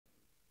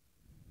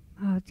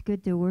it's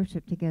good to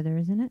worship together,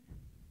 isn't it?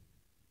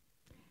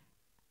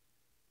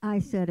 I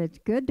said, it's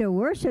good to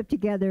worship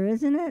together,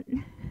 isn't it?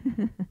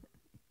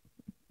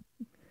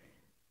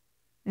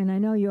 And I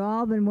know you've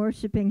all been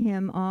worshiping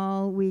him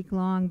all week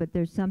long, but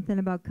there's something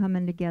about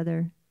coming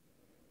together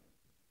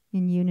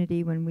in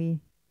unity when we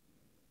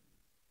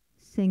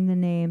sing the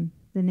name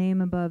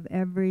above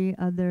every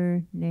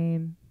other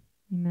name.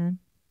 Amen.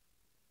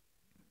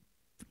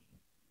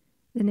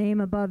 The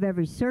name above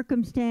every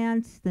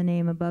circumstance, the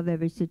name above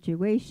every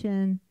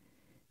situation,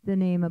 the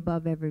name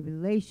above every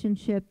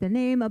relationship, the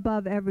name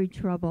above every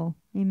trouble.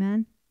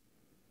 Amen.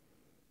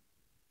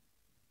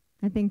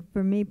 I think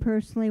for me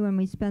personally, when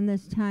we spend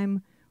this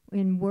time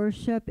in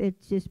worship, it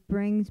just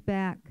brings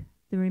back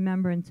the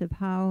remembrance of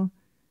how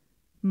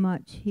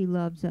much he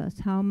loves us,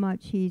 how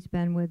much he's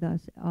been with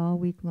us all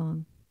week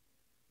long.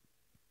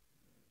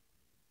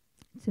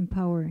 It's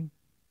empowering.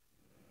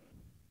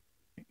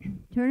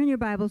 Turn in your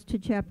Bibles to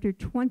chapter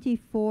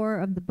 24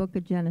 of the book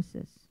of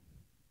Genesis.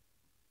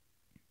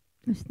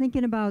 I was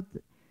thinking about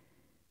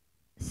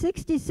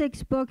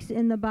 66 books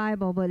in the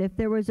Bible, but if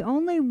there was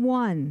only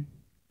one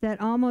that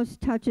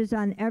almost touches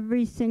on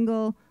every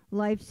single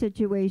life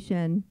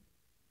situation,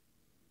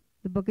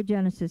 the book of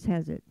Genesis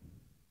has it.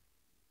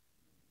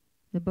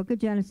 The book of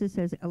Genesis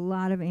has a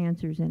lot of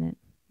answers in it.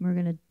 We're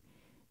going to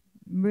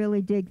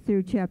really dig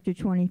through chapter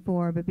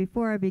 24, but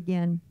before I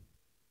begin,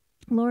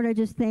 Lord, I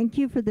just thank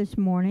you for this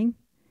morning.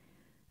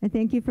 I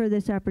thank you for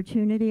this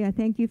opportunity. I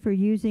thank you for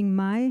using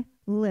my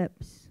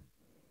lips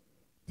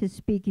to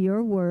speak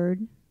your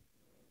word.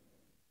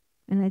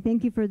 And I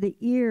thank you for the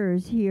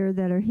ears here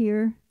that are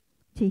here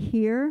to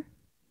hear,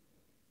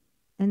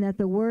 and that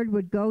the word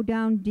would go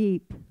down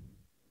deep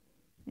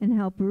and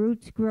help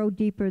roots grow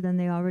deeper than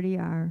they already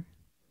are.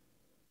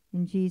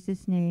 In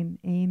Jesus' name,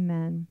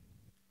 amen.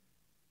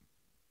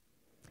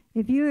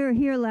 If you were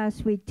here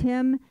last week,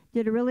 Tim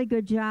did a really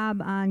good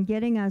job on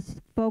getting us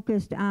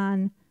focused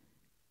on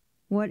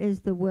what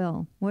is the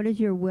will. What is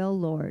your will,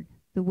 Lord?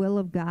 The will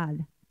of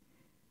God.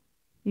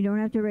 You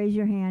don't have to raise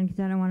your hand because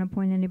I don't want to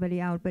point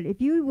anybody out. But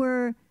if you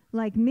were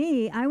like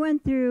me, I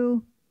went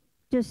through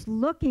just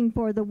looking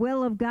for the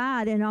will of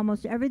God in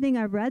almost everything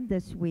I read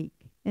this week.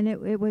 And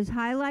it was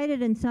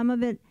highlighted, and some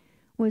of it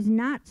was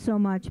not so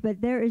much.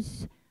 But there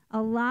is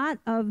a lot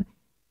of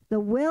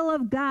the will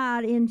of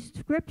God in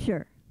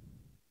Scripture.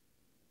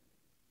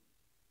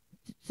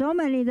 So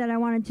many that I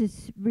wanted to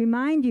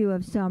remind you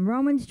of some.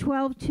 Romans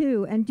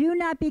 12:2, and do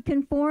not be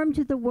conformed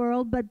to the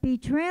world, but be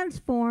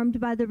transformed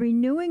by the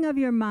renewing of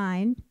your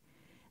mind,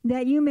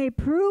 that you may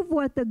prove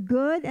what the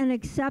good and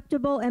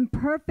acceptable and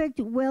perfect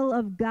will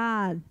of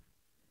God.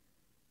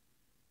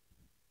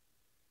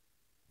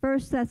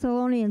 1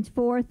 Thessalonians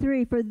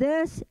 4:3, for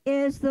this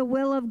is the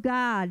will of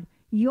God,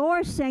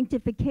 your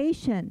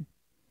sanctification,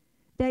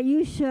 that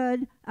you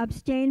should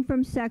abstain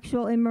from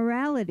sexual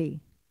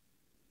immorality.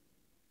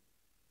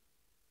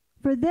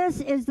 For this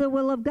is the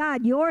will of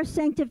God, your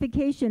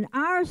sanctification,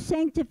 our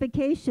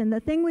sanctification, the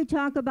thing we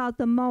talk about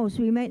the most.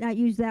 We may not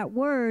use that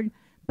word,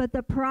 but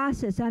the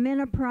process. I'm in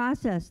a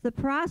process. The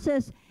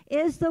process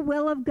is the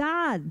will of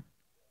God.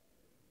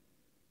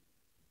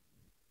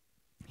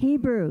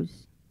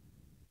 Hebrews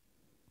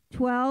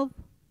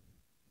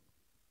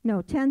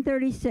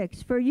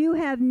 10:36. For you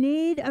have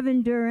need of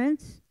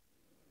endurance,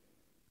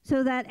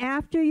 so that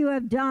after you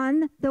have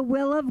done the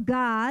will of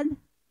God,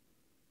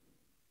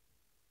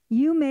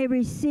 you may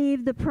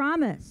receive the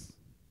promise.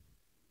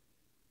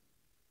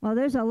 Well,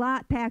 there's a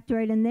lot packed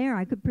right in there.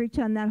 I could preach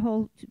on that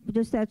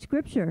just that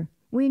scripture.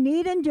 We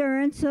need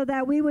endurance so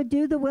that we would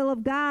do the will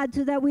of God,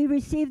 so that we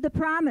receive the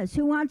promise.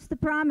 Who wants the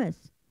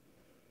promise?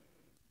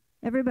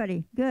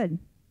 Everybody. Good.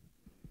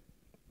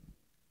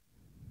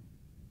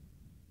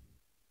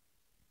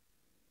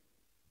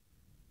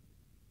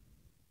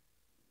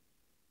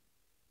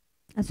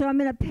 So I'm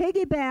going to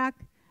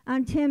piggyback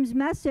on Tim's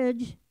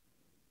message,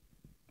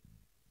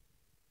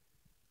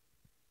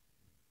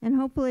 and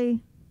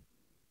hopefully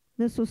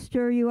this will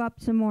stir you up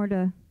some more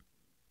to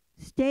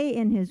stay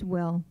in his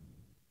will.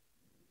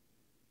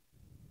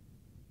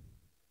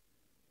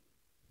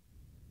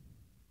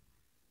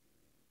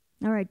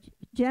 All right,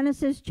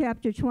 Genesis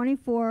chapter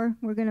 24.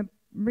 We're going to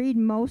read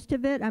most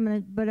of it,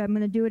 but I'm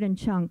going to do it in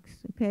chunks,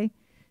 okay?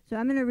 So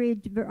I'm going to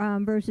read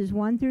verses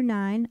 1 through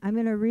 9. I'm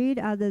going to read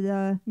out of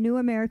the New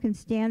American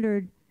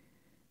Standard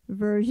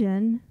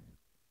Version.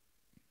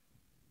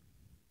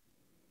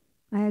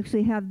 I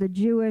actually have the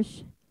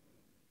Jewish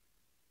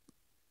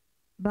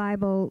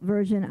Bible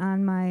version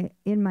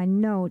in my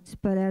notes,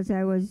 but as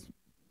I was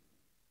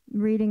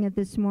reading it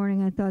this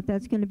morning, I thought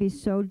that's going to be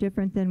so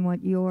different than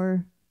what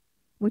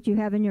you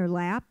have in your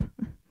lap.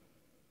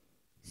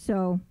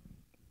 So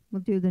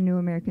we'll do the New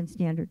American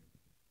Standard.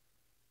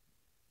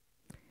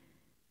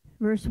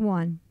 Verse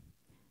 1.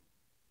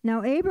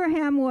 Now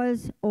Abraham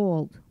was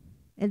old,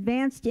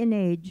 advanced in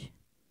age,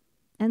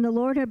 and the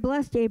Lord had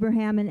blessed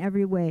Abraham in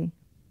every way.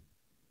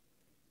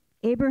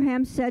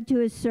 Abraham said to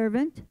his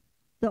servant,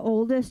 the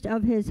oldest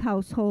of his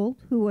household,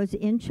 who was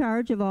in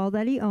charge of all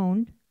that he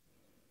owned,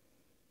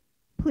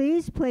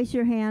 please place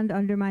your hand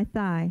under my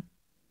thigh.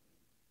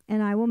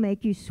 and I will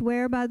make you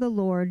swear by the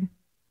Lord,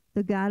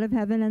 the God of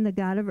heaven and the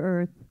God of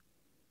earth,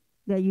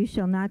 that you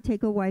shall not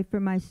take a wife for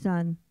my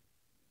son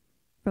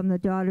from the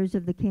daughters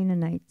of the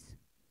Canaanites,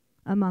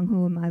 among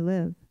whom I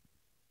live.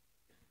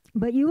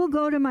 But you will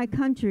go to my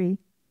country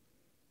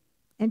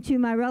and to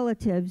my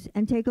relatives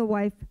and take a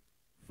wife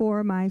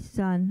for my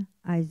son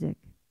Isaac.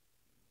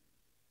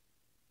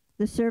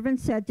 The servant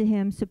said to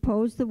him,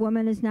 suppose the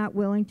woman is not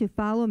willing to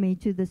follow me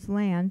to this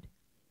land.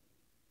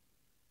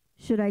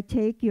 Should I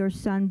take your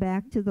son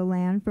back to the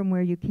land from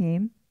where you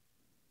came?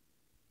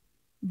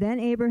 Then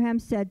Abraham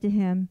said to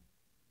him,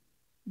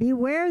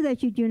 beware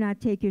that you do not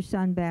take your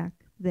son back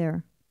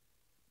there.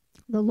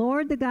 The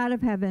Lord, the God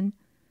of heaven,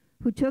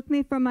 who took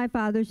me from my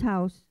father's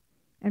house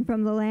and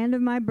from the land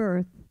of my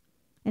birth,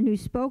 and who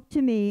spoke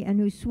to me and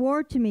who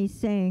swore to me,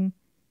 saying,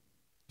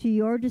 to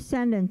your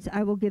descendants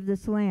I will give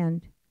this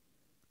land.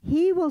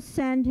 He will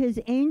send his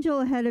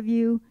angel ahead of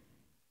you,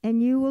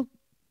 and you will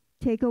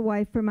take a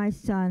wife for my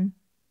son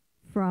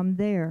from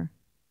there.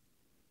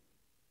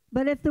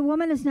 But if the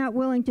woman is not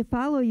willing to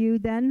follow you,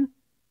 then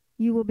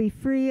you will be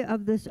free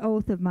of this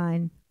oath of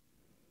mine.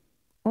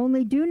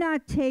 Only do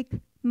not take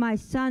my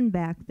son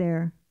back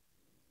there.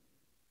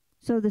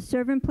 So the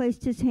servant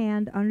placed his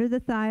hand under the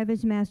thigh of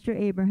his master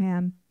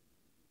Abraham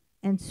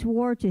and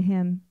swore to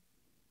him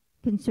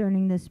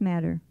concerning this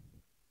matter.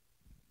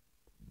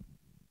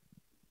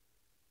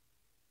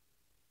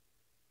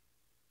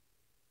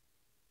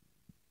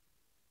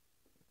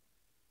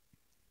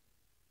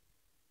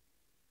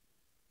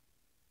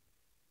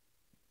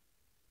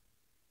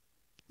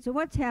 So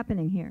what's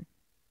happening here?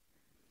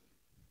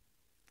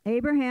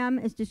 Abraham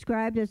is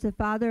described as the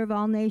father of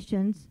all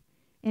nations,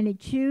 and he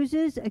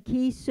chooses a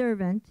key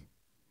servant,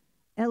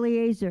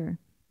 Eliezer.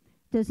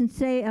 Doesn't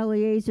say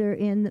Eliezer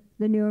in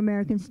the New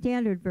American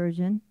Standard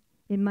Version.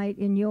 It might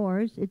in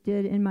yours. It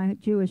did in my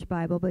Jewish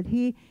Bible. But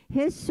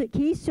his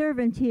key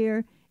servant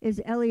here is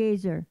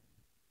Eliezer.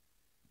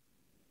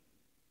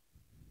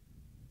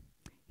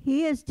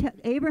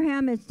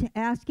 Abraham is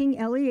asking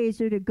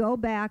Eliezer to go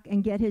back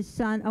and get his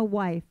son a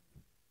wife.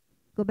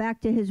 Go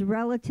back to his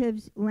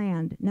relative's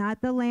land,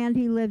 not the land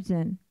he lives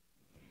in.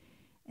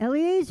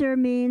 Eliezer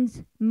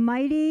means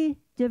mighty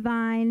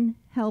divine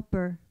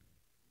helper.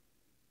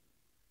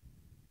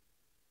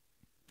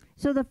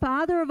 So the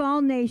father of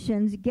all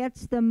nations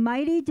gets the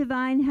mighty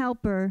divine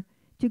helper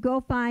to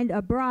go find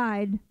a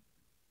bride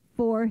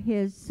for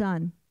his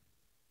son.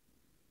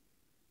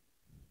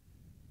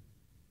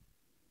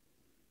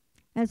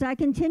 As I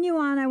continue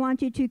on, I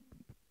want you to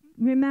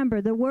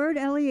remember the word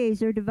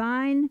Eliezer,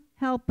 divine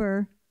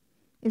helper,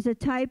 is a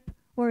type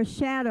or a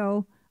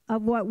shadow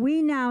of what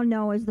we now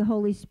know as the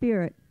Holy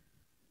Spirit.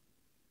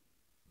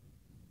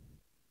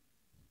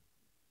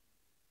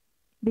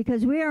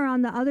 Because we are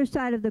on the other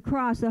side of the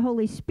cross, the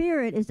Holy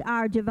Spirit is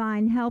our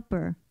divine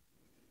helper.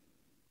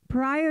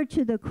 Prior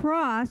to the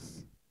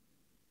cross,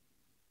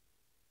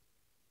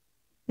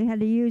 they had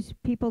to use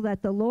people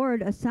that the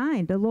Lord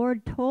assigned. The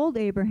Lord told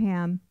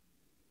Abraham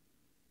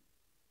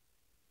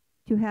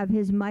to have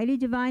his mighty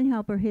divine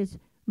helper, his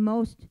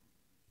most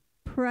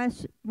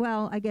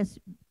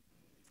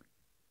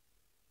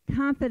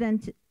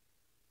confident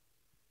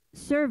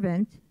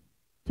servant,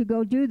 to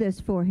go do this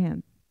for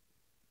him.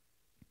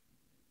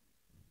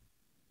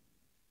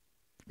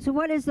 So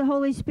what is the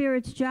Holy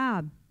Spirit's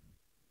job?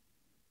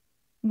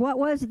 What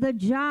was the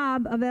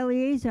job of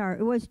Eliezer?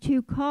 It was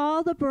to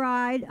call the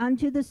bride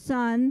unto the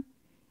son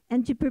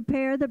and to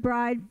prepare the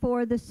bride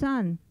for the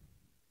son.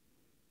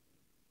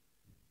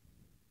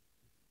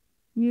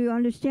 You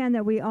understand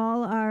that we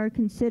all are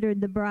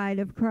considered the bride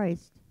of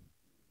Christ,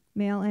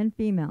 male and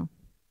female.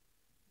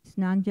 It's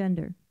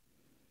non-gender.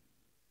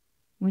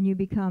 When you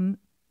become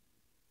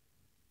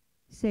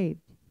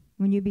saved,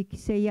 when you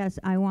say, yes,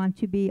 I want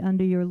to be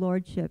under your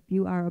lordship,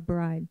 you are a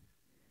bride.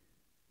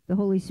 The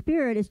Holy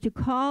Spirit is to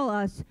call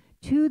us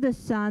to the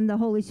Son. The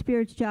Holy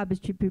Spirit's job is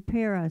to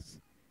prepare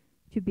us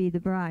to be the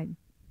bride.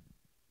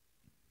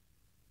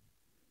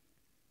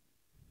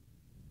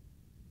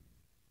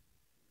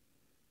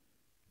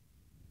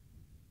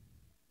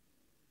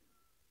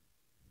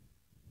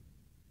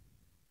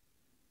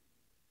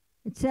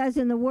 It says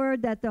in the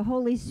Word that the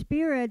Holy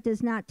Spirit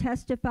does not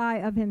testify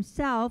of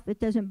himself. It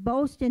doesn't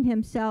boast in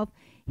himself.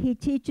 He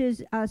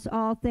teaches us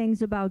all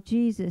things about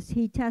Jesus.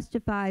 He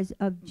testifies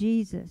of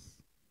Jesus.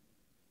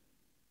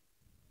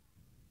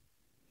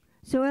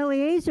 So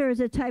Eliezer is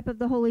a type of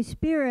the Holy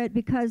Spirit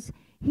because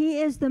he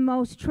is the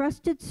most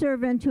trusted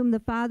servant whom the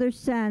Father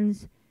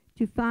sends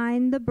to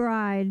find the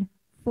bride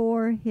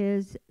for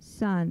his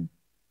Son.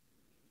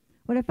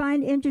 What I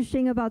find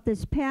interesting about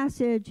this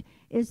passage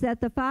is that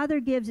the Father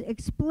gives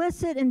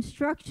explicit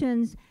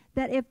instructions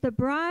that if the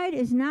bride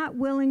is not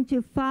willing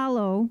to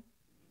follow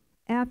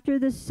after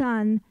the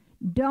Son,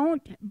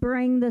 don't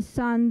bring the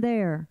Son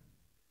there.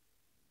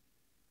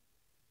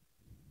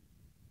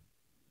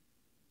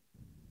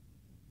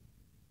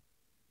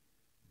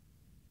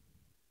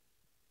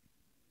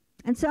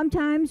 And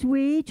sometimes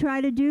we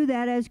try to do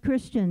that as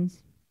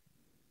Christians.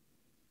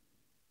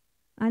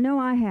 I know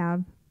I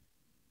have.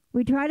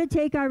 We try to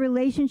take our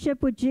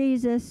relationship with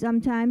Jesus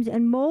sometimes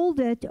and mold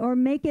it or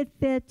make it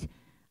fit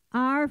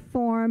our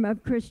form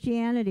of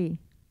Christianity.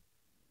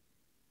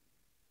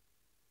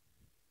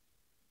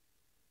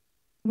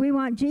 We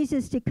want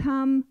Jesus to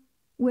come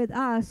with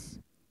us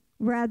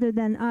rather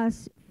than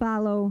us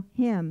follow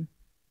him.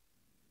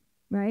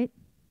 Right?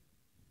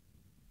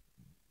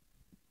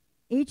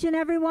 Each and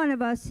every one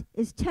of us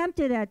is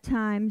tempted at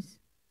times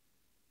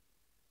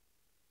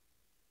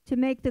to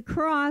make the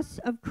cross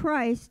of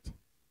Christ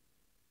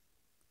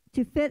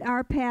to fit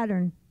our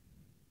pattern.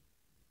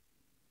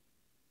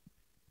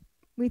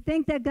 We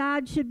think that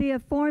God should be a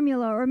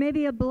formula or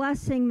maybe a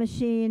blessing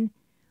machine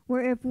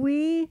where if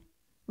we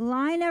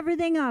line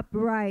everything up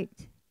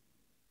right,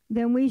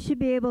 then we should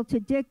be able to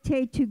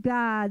dictate to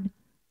God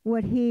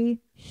what he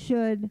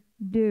should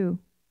do.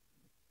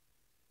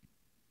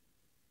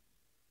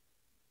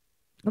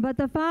 But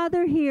the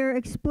Father here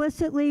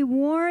explicitly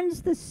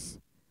warns the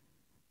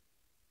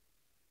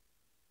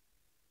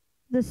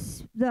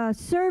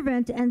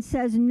servant and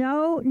says,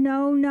 no,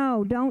 no,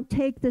 no, don't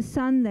take the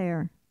son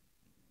there.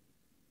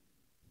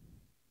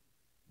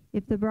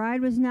 If the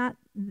bride was not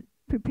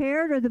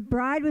prepared or the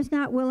bride was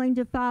not willing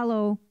to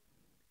follow,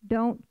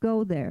 don't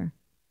go there.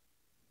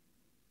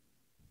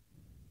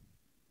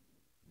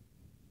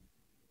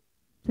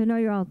 So now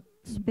you're all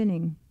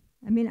spinning.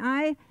 I mean,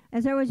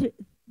 as I was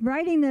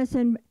writing this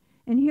and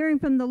hearing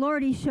from the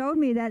Lord, he showed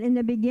me that in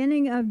the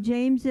beginning of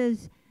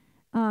James's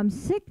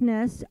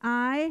sickness,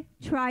 I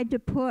tried to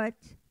put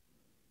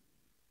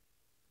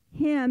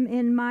him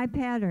in my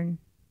pattern.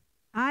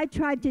 I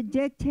tried to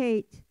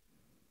dictate.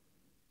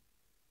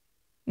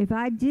 If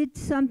I did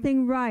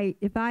something right,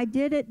 if I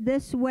did it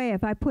this way,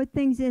 if I put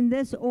things in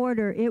this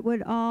order, it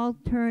would all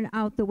turn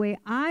out the way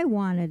I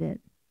wanted it.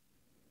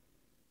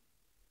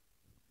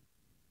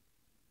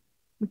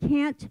 We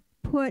can't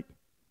put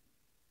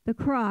the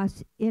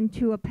cross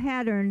into a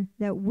pattern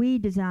that we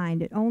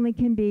designed. It only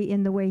can be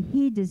in the way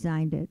he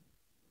designed it.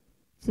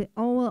 So it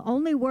will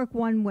only work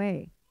one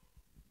way.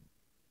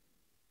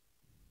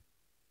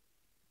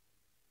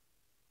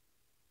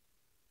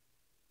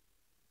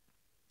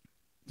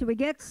 So we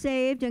get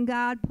saved and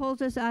God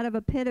pulls us out of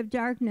a pit of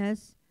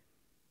darkness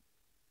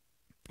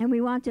and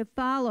we want to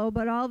follow,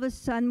 but all of a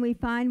sudden we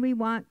find we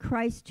want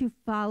Christ to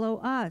follow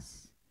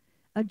us,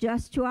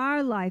 adjust to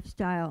our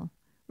lifestyle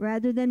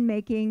rather than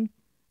making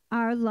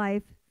our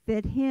life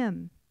fit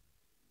him.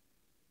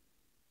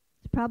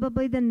 It's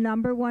probably the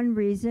number one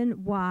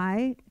reason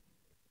why,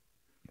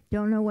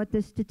 don't know what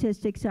the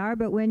statistics are,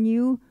 but when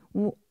you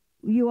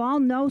all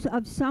know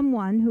of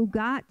someone who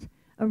got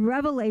a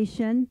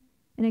revelation,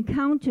 an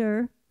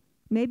encounter,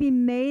 maybe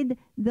made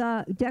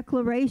the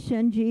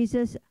declaration,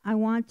 Jesus, I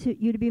want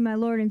you to be my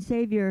Lord and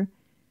Savior,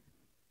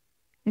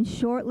 and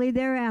shortly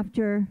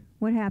thereafter,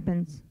 what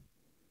happens?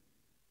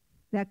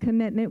 That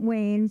commitment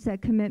wanes,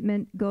 that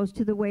commitment goes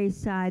to the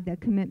wayside, that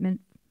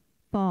commitment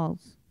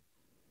falls.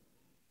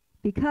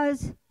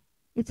 Because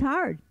it's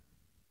hard.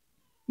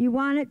 You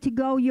want it to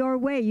go your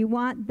way. You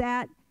want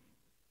that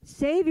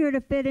Savior to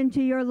fit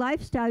into your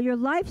lifestyle. Your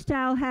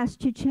lifestyle has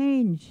to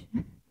change.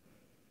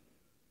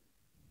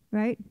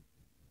 Right?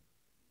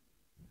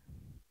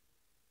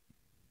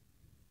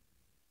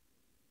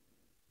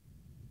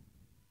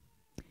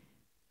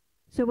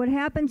 So what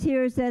happens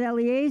here is that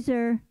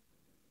Eliezer,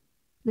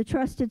 the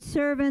trusted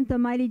servant, the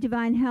mighty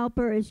divine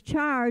helper, is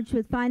charged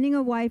with finding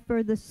a wife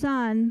for the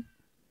son,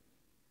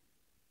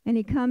 and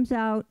he comes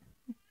out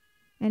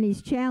and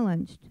he's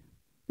challenged.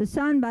 The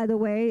son, by the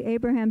way,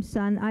 Abraham's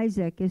son,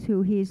 Isaac, is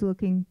who he's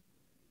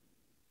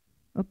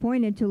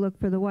appointed to look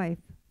for the wife.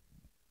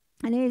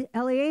 And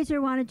Eliezer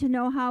wanted to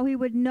know how he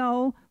would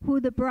know who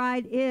the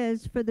bride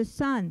is for the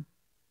son.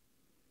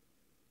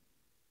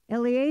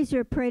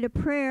 Eliezer prayed a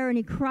prayer and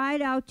he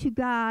cried out to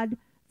God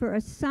for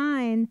a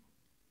sign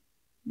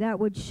that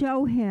would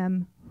show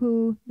him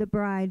who the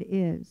bride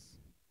is.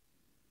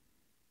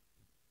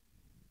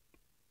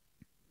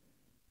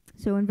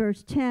 So in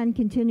verse 10,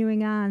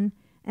 continuing on,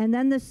 and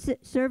then the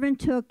servant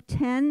took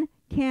 10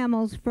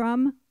 camels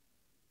from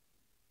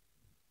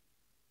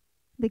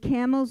the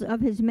camels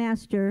of his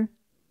master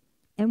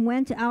and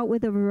went out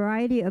with a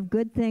variety of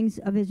good things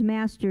of his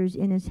master's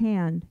in his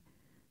hand.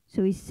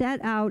 So he set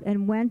out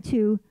and went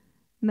to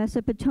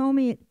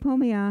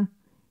Mesopotamia,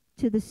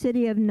 to the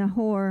city of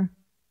Nahor.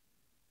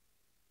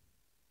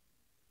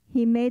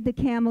 He made the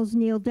camels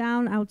kneel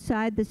down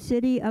outside the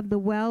city of the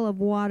well of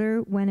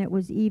water when it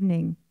was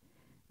evening,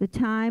 the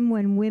time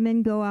when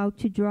women go out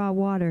to draw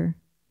water.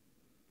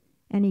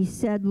 And he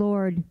said,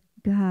 Lord,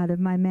 God of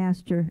my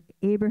master,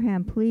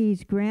 Abraham,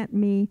 please grant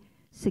me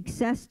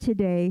success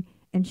today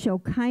and show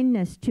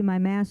kindness to my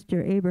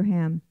master,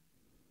 Abraham.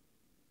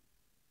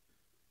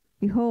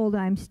 Behold,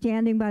 I am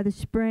standing by the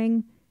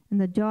spring, and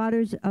the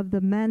daughters of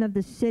the men of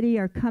the city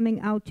are coming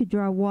out to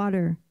draw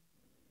water.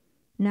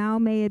 Now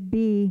may it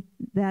be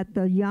that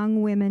the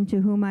young women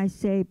to whom I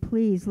say,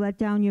 please let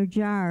down your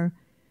jar,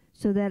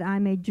 so that I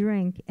may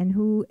drink, and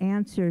who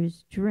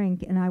answers,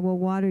 drink, and I will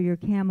water your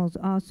camels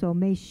also.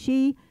 May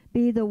she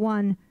be the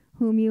one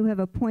whom you have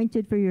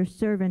appointed for your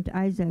servant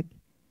Isaac.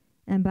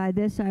 and by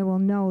this I will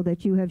know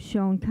that you have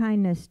shown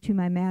kindness to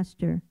my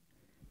master.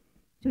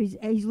 So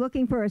he's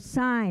looking for a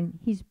sign,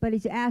 but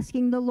he's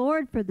asking the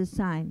Lord for the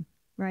sign,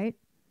 right?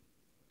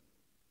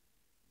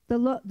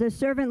 The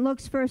servant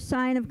looks for a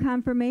sign of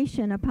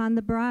confirmation upon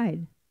the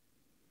bride.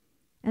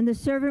 And the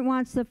servant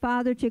wants the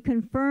father to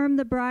confirm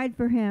the bride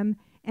for him.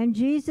 And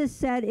Jesus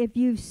said, if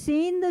you've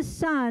seen the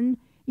Son,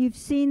 you've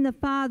seen the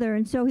Father.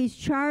 And so he's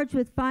charged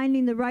with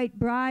finding the right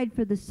bride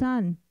for the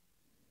Son.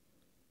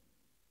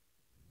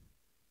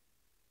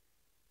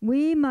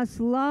 We must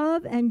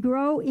love and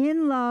grow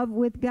in love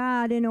with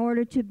God in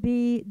order to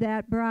be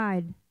that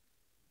bride.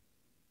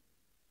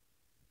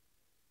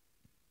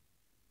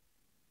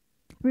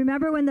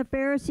 Remember when the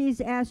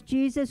Pharisees asked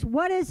Jesus,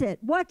 what is it?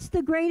 What's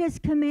the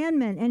greatest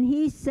commandment? And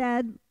he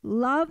said,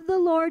 love the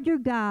Lord your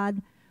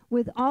God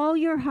with all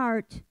your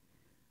heart,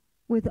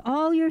 with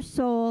all your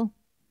soul,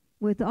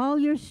 with all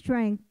your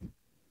strength,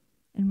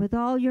 and with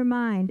all your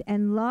mind,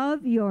 and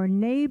love your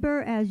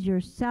neighbor as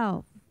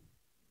yourself.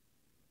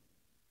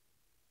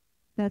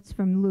 That's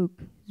from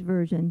Luke's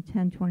version,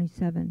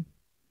 10:27.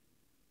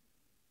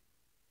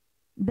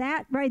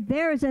 That right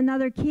there is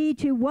another key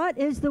to what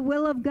is the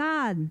will of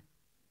God.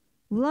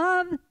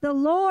 Love the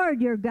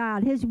Lord your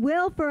God. His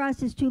will for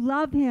us is to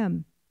love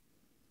him.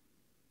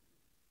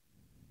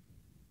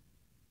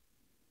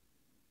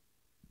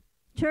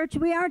 Church,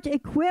 we aren't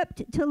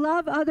equipped to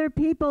love other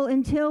people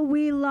until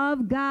we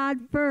love God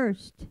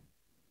first.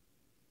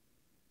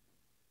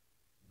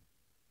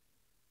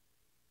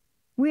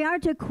 We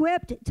aren't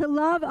equipped to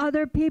love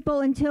other people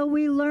until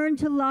we learn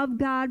to love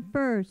God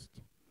first.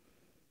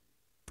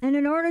 And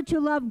in order to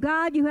love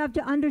God, you have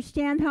to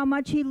understand how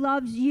much he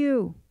loves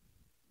you.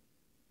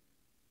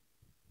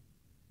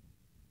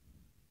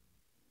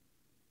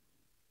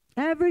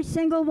 Every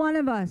single one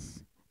of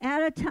us,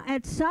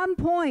 at some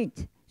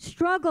point,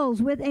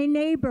 struggles with a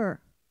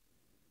neighbor.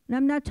 And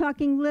I'm not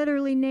talking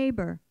literally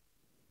neighbor.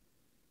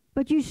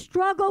 But you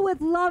struggle with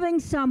loving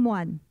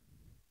someone.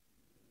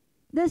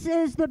 This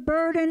is the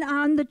burden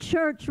on the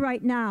church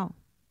right now.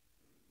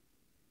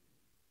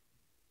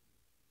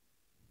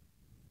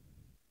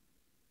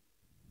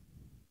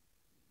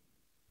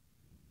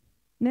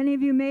 Many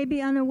of you may be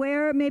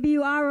unaware, maybe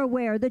you are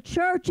aware. The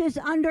church is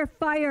under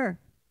fire.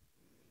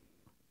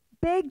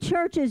 Big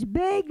churches,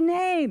 big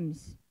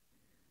names,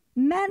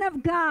 men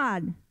of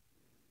God,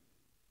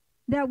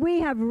 that we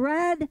have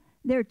read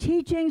their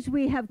teachings,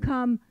 we have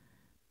come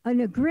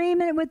in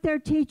agreement with their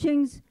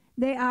teachings.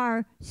 They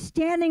are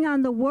standing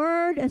on the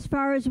word as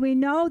far as we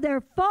know.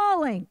 They're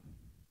falling.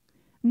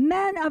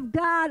 Men of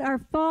God are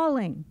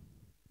falling,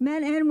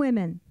 men and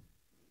women.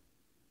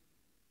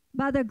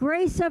 By the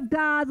grace of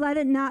God, let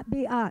it not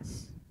be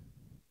us.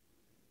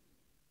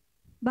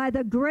 By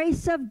the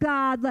grace of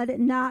God, let it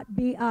not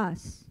be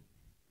us.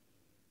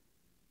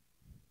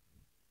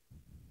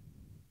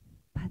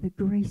 By the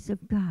grace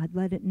of God,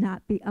 let it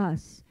not be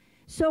us.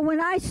 So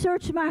when I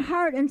searched my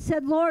heart and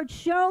said, Lord,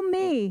 show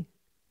me,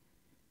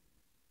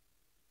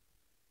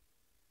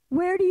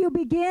 where do you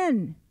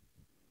begin?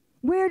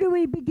 Where do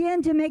we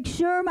begin to make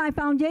sure my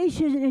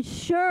foundation is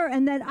sure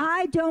and that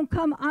I don't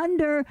come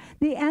under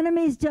the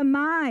enemy's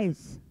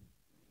demise?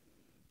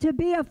 To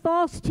be a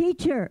false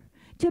teacher,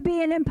 to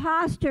be an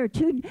imposter,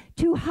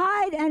 to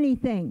hide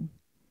anything.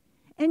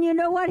 And you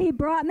know what? He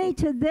brought me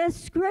to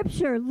this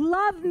scripture.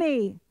 Love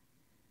me.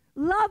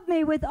 Love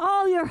me with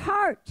all your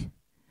heart,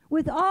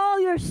 with all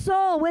your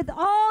soul, with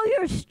all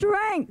your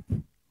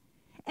strength,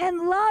 and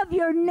love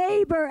your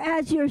neighbor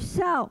as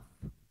yourself.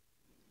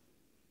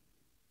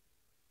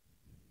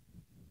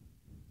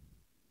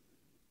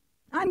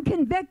 I'm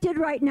convicted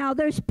right now.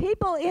 There's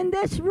people in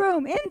this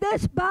room, in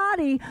this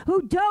body,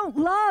 who don't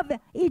love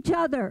each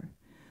other,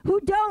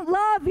 who don't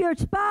love your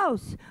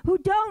spouse, who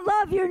don't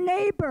love your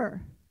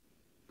neighbor,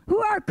 who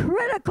are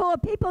critical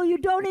of people you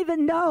don't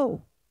even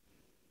know.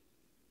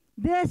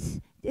 This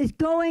is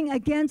going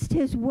against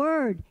his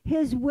word,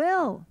 his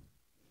will.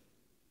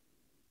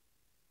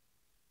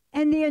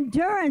 And the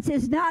endurance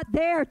is not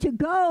there to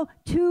go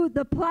to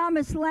the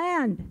promised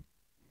land.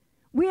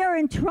 We are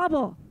in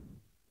trouble.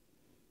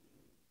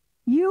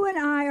 You and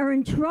I are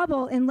in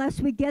trouble unless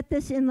we get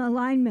this in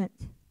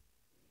alignment.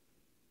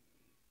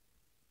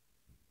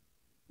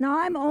 Now,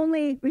 I'm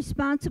only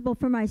responsible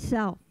for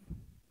myself.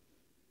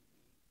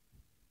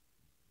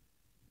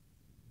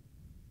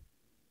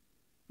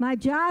 My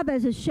job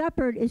as a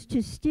shepherd is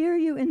to steer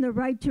you in the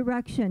right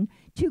direction,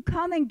 to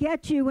come and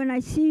get you when I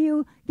see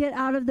you get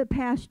out of the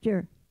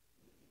pasture.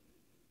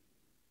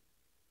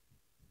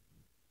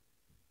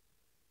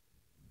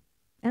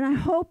 And I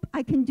hope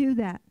I can do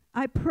that.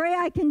 I pray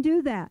I can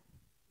do that.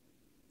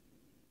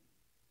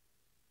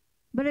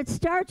 But it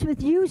starts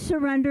with you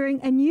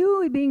surrendering and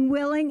you being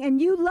willing and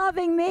you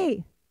loving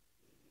me.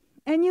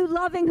 And you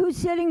loving who's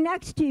sitting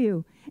next to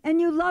you. And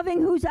you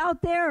loving who's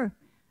out there.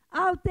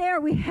 Out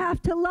there we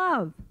have to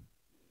love.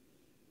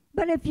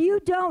 But if you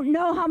don't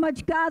know how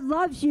much God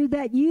loves you,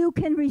 that you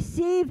can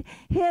receive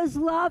his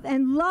love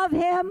and love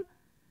him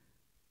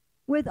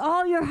with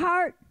all your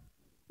heart,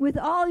 with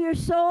all your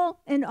soul,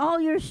 and all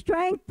your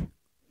strength,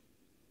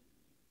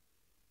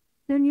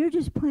 then you're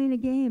just playing a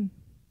game.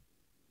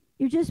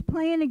 You're just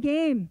playing a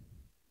game.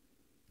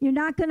 You're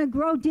not going to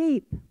grow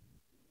deep.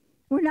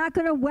 We're not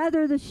going to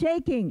weather the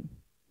shaking.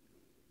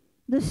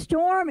 The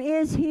storm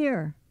is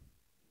here.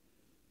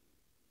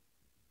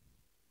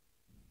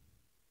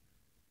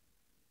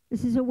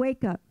 This is a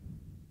wake-up,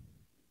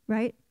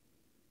 right?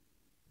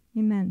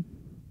 Amen.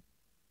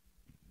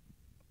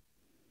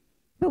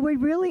 But we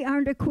really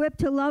aren't equipped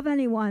to love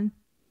anyone,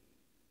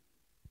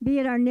 be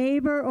it our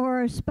neighbor or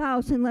our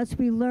spouse, unless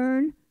we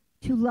learn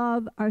to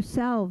love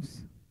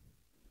ourselves.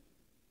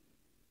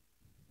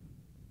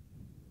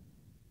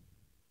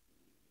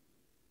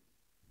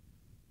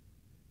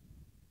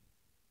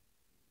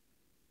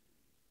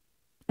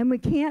 And we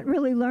can't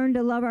really learn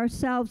to love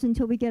ourselves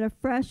until we get a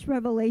fresh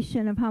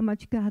revelation of how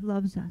much God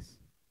loves us.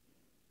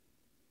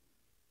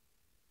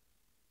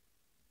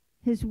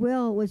 His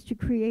will was to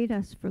create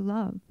us for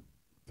love,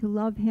 to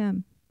love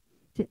Him,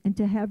 and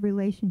to have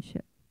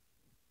relationship.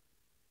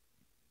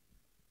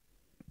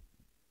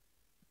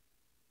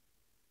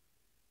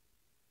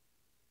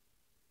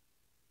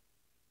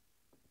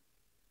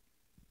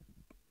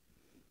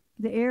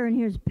 The air in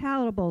here is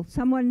palatable.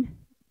 Someone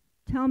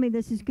tell me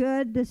this is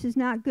good, this is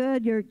not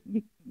good. You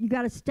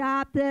got to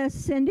stop this,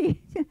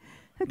 Cindy.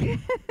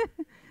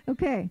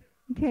 Okay.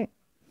 Okay.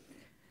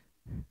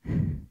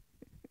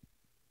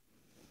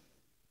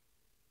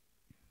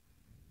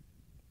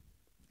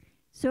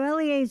 So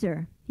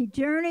Eliezer, he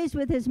journeys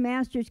with his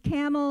master's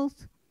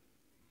camels,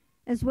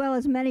 as well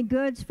as many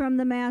goods from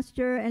the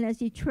master, and as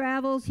he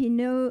travels, he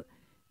knew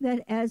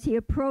that as he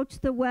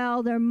approached the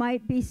well, there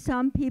might be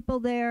some people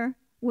there.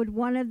 Would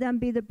one of them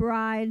be the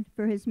bride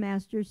for his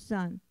master's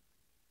son?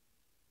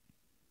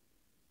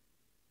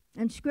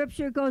 And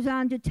Scripture goes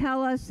on to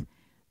tell us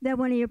that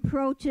when he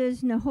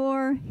approaches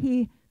Nahor,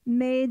 he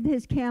made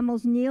his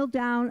camels kneel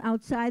down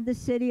outside the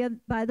city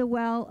by the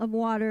well of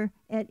water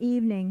at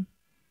evening.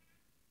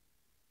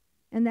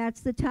 And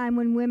that's the time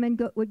when women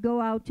would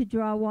go out to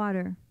draw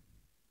water.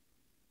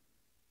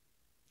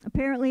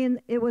 Apparently,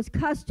 it was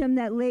custom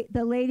that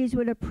the ladies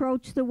would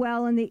approach the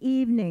well in the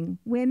evening.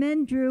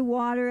 Women drew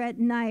water at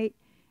night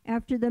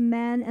after the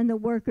men and the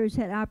workers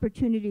had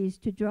opportunities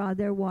to draw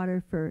their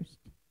water first.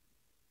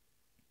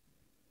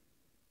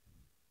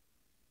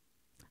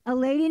 A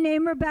lady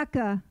named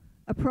Rebecca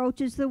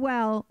approaches the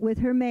well with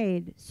her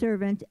maid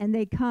servant, and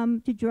they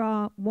come to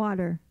draw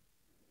water.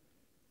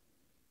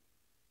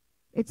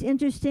 It's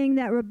interesting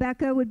that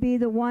Rebecca would be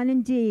the one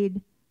indeed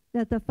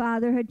that the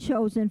father had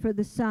chosen for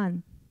the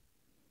son.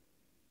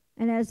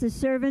 And as the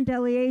servant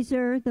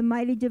Eliezer, the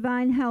mighty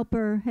divine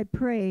helper, had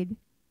prayed,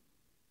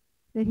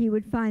 that he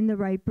would find the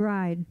right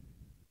bride.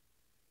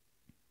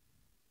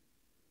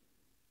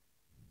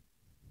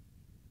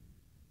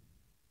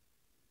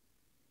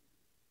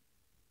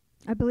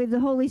 I believe the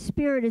Holy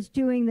Spirit is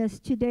doing this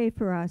today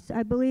for us.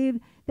 I believe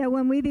that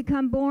when we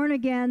become born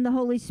again, the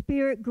Holy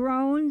Spirit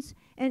groans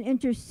and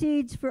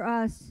intercedes for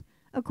us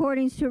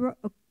according to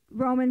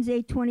Romans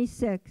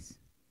 8:26.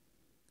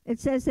 It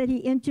says that he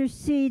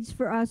intercedes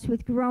for us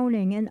with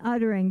groaning and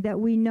uttering that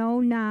we know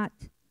not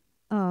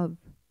of.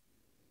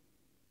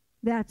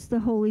 That's the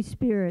Holy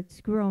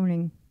Spirit's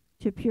groaning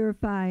to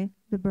purify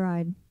the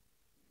bride.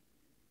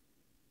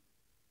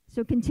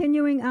 So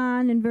continuing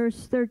on in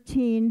verse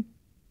 13,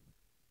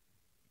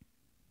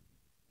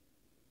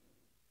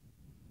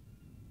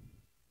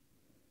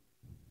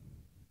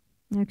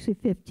 actually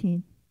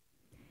 15.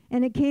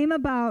 And it came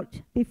about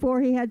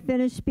before he had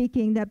finished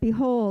speaking that,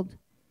 behold,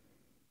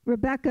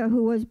 Rebekah,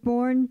 who was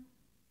born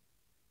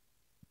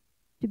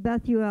to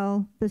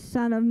Bethuel, the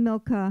son of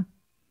Milcah,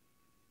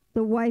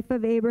 the wife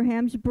of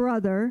Abraham's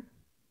brother,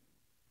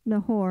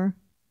 Nahor,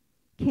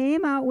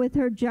 came out with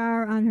her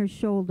jar on her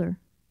shoulder.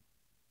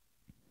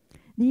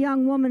 The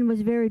young woman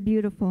was very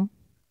beautiful,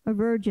 a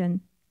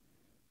virgin.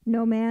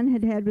 No man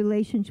had had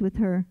relations with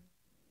her.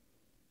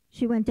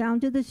 She went down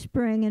to the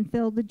spring and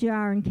filled the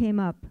jar and came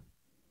up.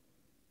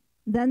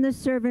 Then the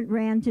servant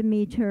ran to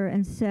meet her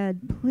and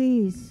said,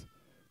 "Please,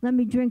 let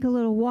me drink a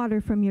little water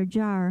from your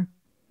jar."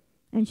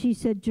 And she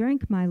said,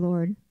 "Drink, my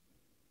lord."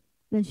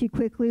 Then she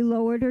quickly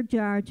lowered her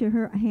jar to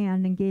her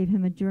hand and gave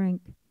him a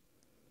drink.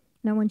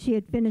 Now when she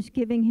had finished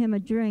giving him a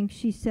drink,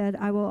 she said,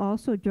 "I will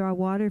also draw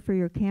water for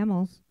your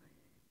camels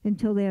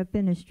until they have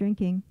finished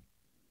drinking."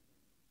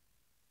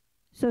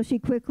 So she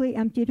quickly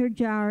emptied her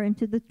jar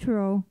into the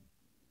trough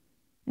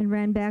and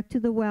ran back to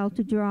the well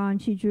to draw,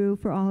 and she drew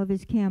for all of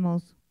his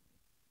camels.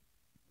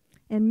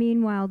 And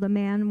meanwhile, the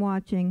man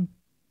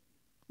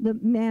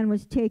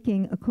was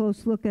taking a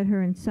close look at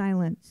her in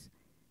silence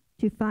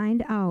to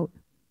find out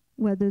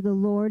whether the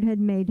Lord had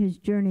made his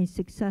journey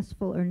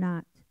successful or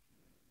not.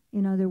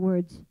 In other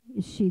words,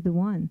 is she the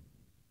one?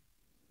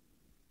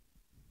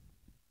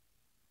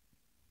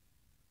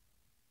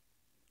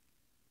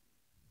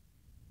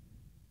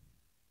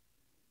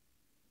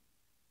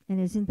 And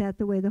isn't that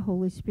the way the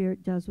Holy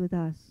Spirit does with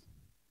us?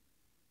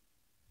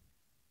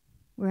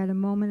 We're at a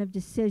moment of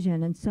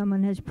decision and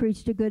someone has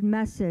preached a good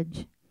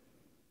message.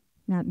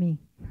 Not me.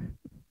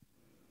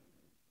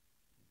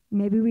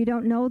 Maybe we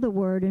don't know the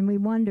word and we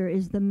wonder,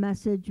 is the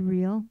message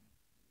real?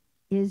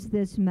 Is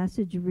this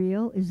message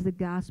real? Is the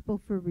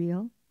gospel for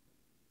real?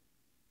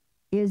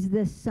 Is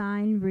this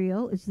sign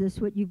real? Is this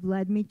what you've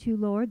led me to,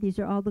 Lord? These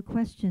are all the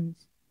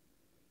questions.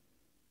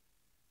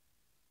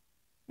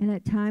 And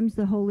at times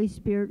the Holy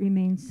Spirit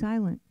remains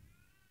silent.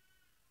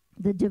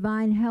 The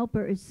divine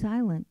helper is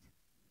silent.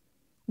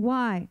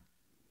 Why?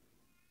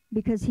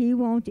 Because he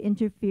won't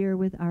interfere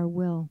with our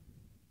will.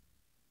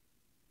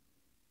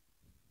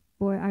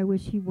 Boy, I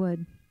wish he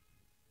would.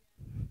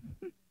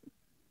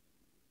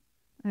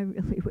 I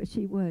really wish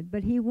he would,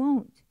 but he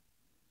won't.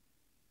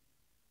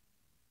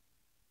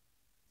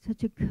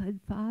 Such a good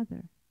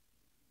Father.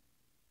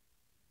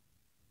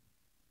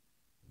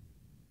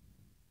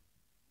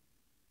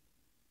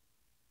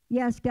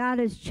 Yes, God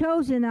has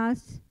chosen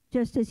us,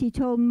 just as he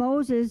told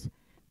Moses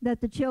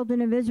that the children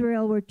of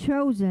Israel were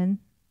chosen.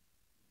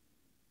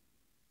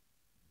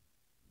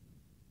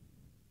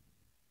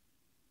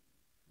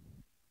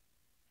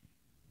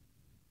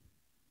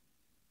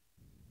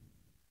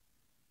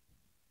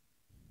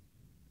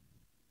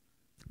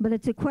 But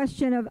it's a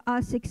question of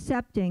us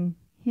accepting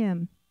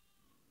him.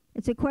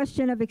 It's a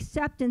question of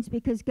acceptance,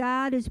 because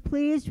God is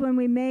pleased when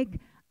we make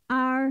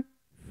our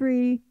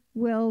free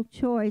will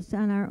choice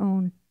on our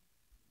own.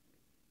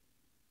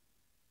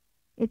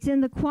 It's in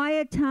the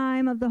quiet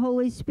time of the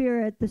Holy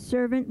Spirit, the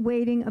servant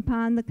waiting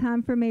upon the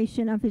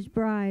confirmation of his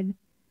bride,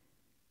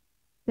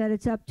 that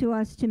it's up to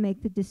us to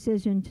make the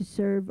decision to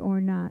serve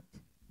or not.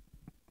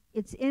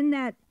 It's in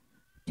that,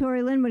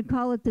 Tori Lynn would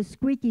call it the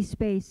squeaky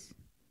space.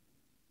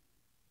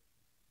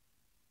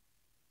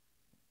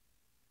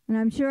 And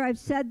I'm sure I've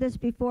said this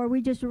before,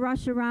 we just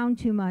rush around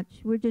too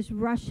much. We're just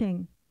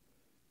rushing.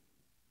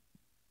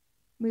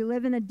 We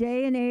live in a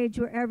day and age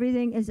where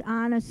everything is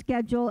on a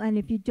schedule, and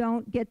if you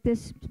don't get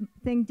this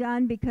thing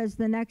done because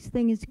the next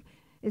thing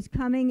is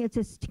coming, it's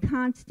a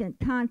constant.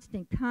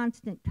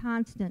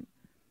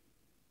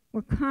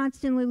 We're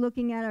constantly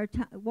looking at our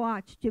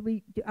watch.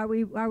 Are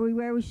we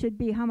where we should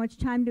be? How much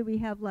time do we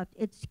have left?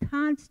 It's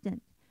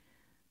constant.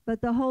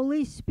 But the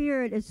Holy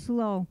Spirit is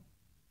slow.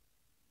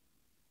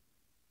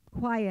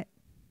 Quiet.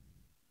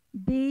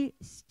 Be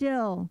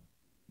still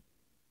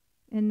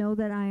and know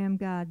that I am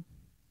God.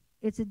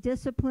 It's a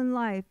disciplined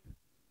life.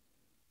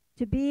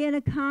 To be in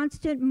a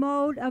constant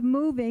mode of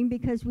moving,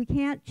 because we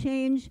can't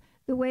change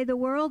the way the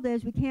world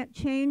is. We can't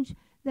change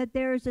that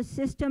there's a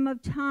system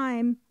of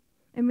time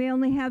and we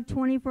only have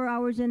 24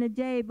 hours in a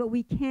day, but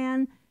we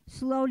can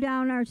slow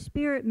down our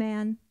spirit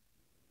man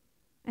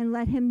and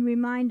let him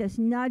remind us,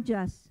 nudge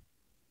us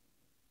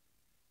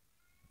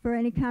for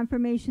any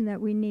confirmation that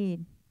we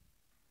need.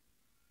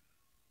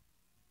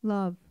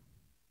 Love.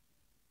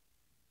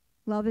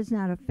 Love is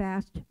not a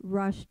fast,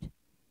 rushed,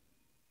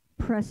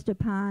 pressed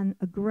upon,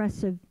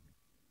 aggressive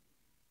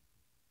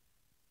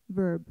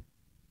verb.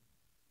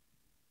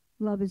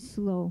 Love is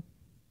slow.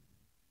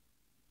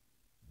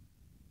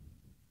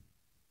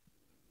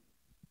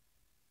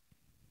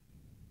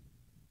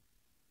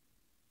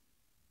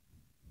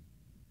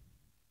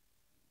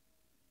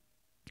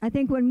 I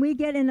think when we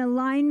get in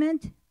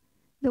alignment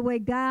the way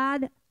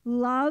God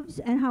loves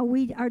and how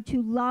we are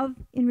to love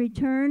in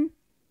return,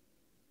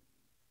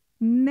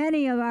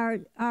 many of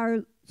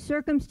our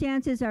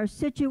circumstances, our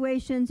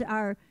situations,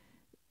 our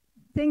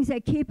things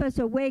that keep us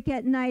awake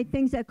at night,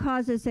 things that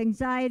cause us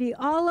anxiety,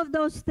 all of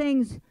those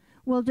things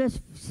will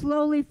just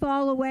slowly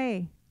fall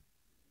away.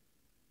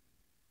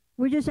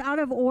 We're just out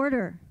of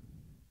order.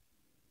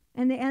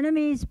 And the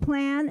enemy's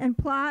plan and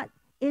plot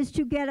is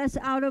to get us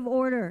out of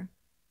order.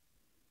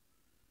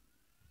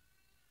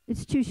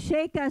 It's to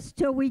shake us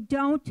till we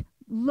don't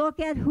look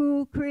at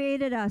who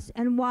created us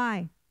and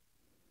why.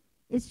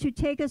 It's to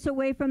take us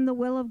away from the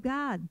will of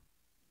God.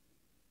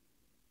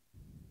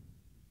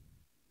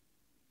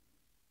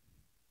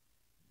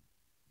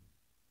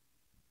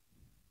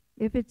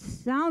 If it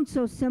sounds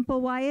so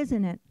simple, why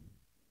isn't it?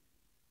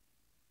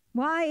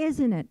 Why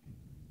isn't it?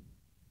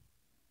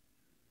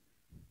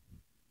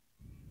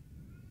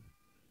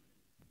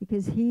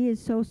 Because he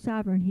is so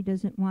sovereign, he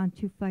doesn't want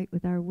to fight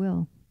with our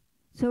will.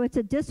 So it's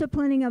a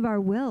disciplining of our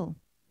will.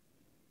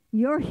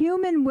 Your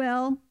human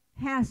will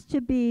has to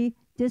be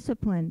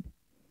disciplined.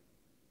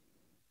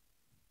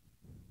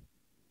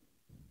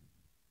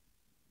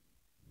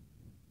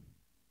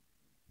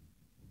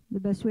 The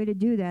best way to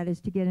do that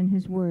is to get in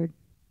his word.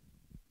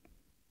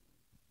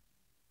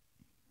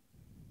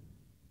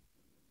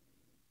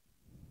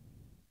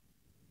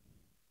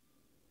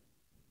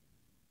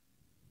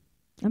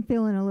 I'm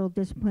feeling a little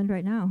disciplined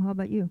right now. How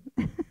about you?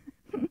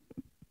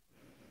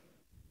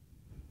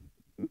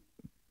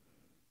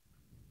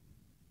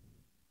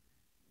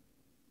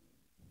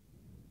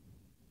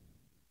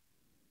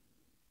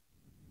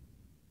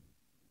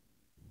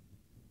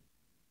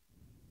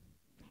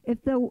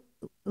 If the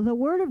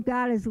word of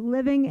God is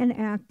living and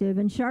active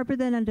and sharper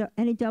than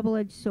any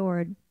double-edged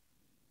sword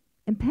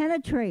and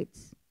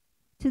penetrates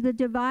to the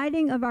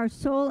dividing of our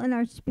soul and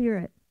our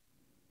spirit,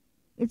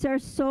 it's our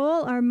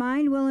soul, our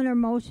mind, will, and our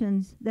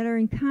emotions that are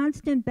in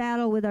constant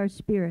battle with our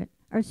spirit.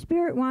 Our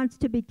spirit wants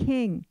to be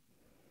king.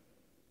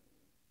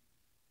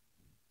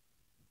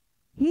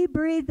 He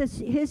breathed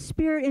his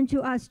Spirit into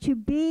us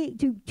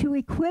to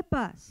equip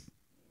us.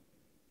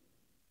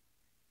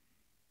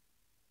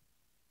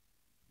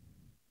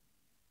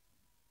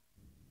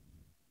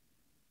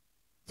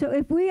 So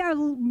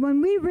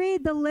when we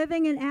read the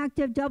living and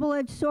active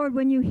double-edged sword,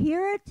 when you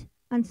hear it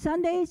on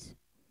Sundays,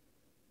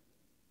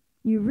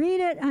 you read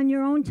it on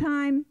your own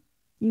time,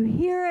 you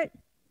hear it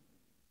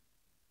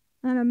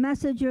on a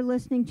message you're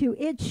listening to,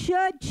 it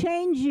should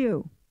change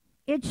you.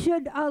 It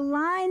should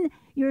align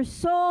your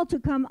soul to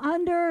come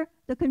under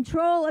the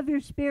control of your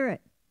spirit.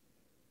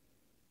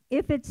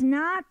 If it's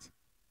not,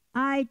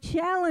 I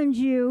challenge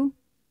you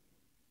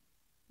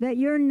that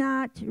you're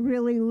not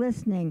really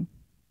listening.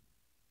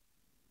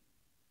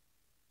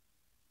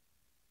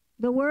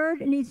 The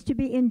word needs to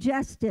be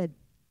ingested.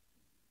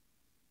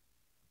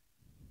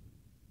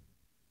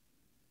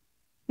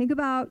 Think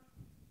about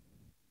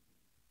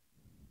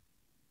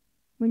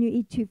when you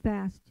eat too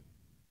fast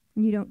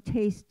and you don't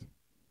taste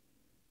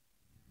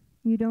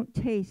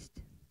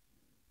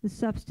the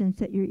substance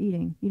that you're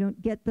eating. You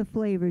don't get the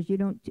flavors. You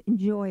don't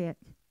enjoy it.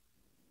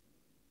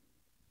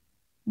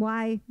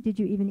 Why did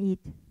you even eat?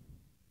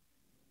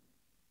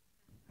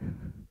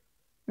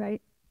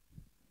 Right?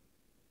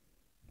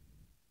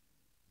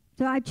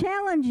 So I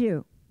challenge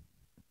you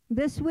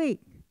this week,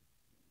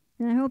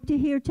 and I hope to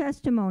hear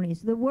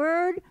testimonies. The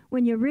word,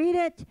 when you read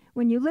it,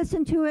 when you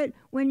listen to it,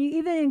 when you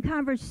even in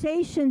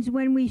conversations,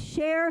 when we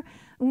share,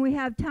 when we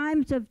have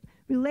times of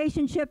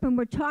relationship and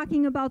we're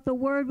talking about the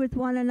word with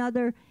one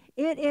another,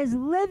 it is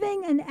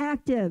living and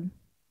active.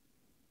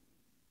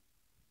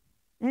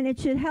 And it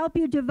should help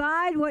you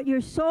divide what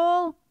your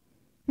soul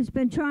has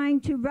been trying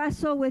to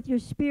wrestle with your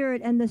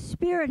spirit, and the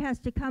spirit has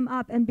to come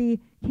up and be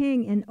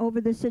king and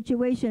over the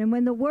situation. And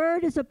when the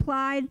word is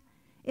applied,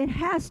 it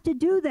has to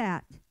do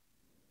that.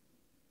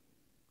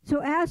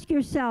 So ask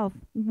yourself,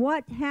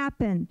 what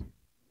happened?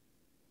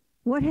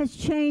 What has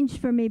changed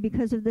for me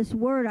because of this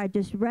word I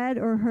just read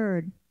or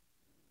heard?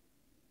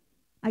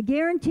 I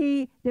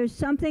guarantee there's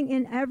something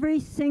in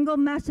every single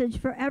message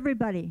for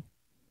everybody.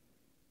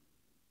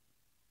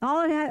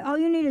 All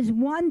you need is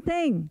one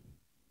thing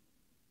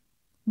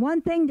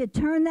to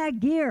turn that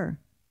gear.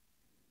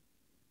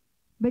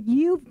 But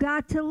you've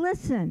got to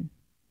listen.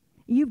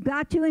 You've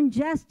got to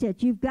ingest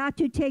it. You've got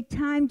to take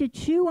time to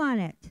chew on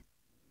it,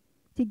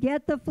 to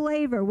get the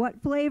flavor.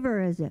 What flavor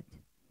is it?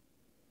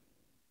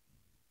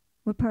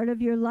 What part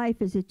of your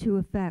life is it to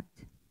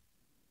affect?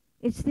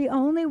 It's the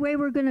only way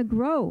we're going to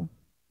grow.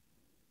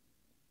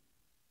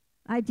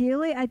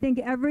 Ideally, I think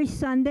every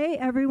Sunday,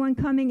 everyone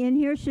coming in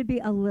here should be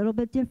a little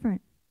bit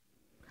different,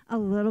 a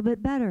little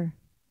bit better.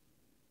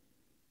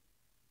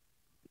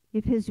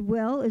 If His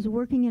will is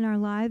working in our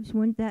lives,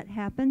 wouldn't that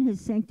happen?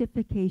 His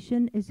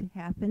sanctification is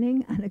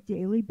happening on a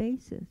daily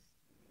basis.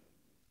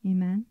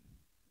 Amen.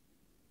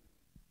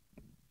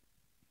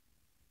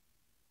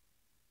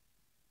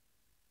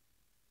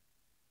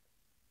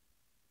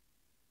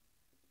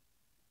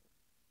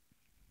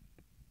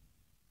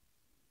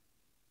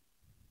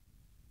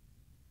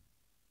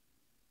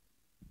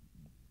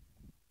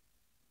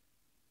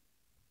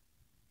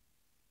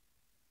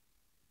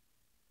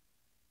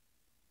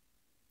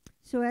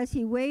 So as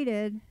he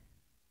waited,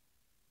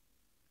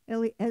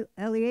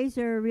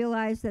 Eliezer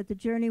realized that the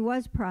journey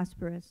was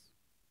prosperous.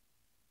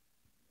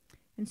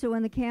 And so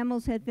when the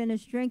camels had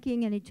finished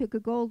drinking, and he took a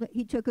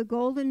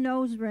golden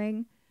nose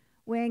ring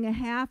weighing a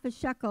half a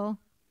shekel,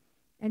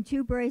 and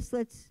 2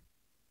 bracelets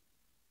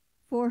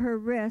for her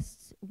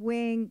wrists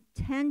weighing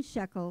 10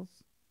 shekels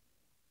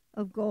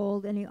of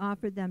gold, and he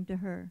offered them to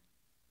her.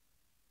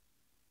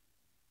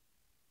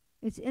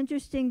 It's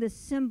interesting the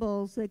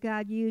symbols that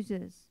God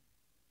uses.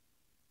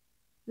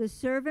 The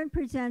servant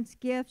presents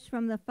gifts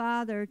from the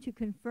Father to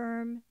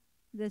confirm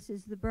this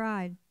is the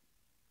bride.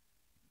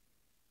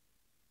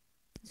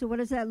 So what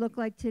does that look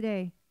like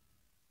today?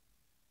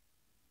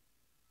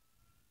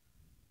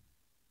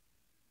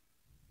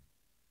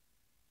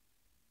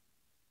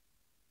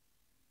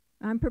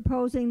 I'm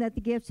proposing that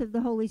the gifts of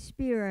the Holy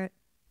Spirit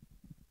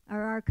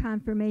are our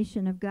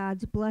confirmation of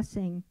God's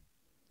blessing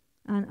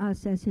on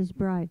us as His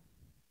bride.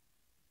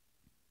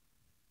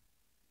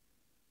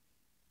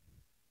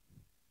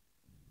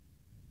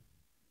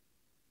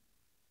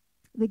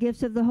 The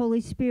gifts of the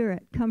Holy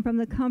Spirit come from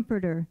the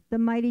Comforter, the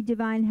mighty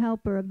divine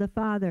helper of the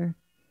Father.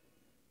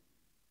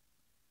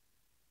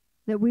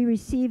 That we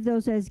receive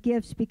those as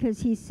gifts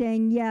because He's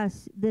saying,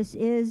 yes, this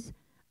is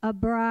a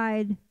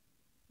bride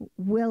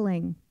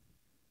willing.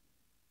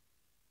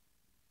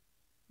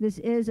 This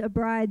is a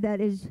bride that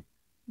is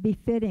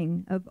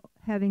befitting of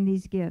having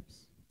these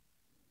gifts.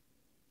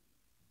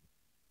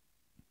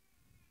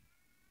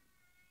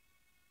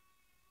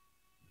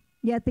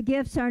 Yet the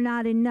gifts are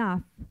not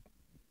enough.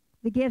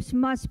 The gifts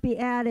must be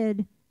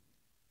added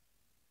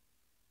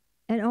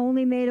and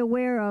only made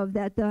aware of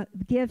that the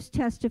gifts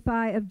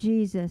testify of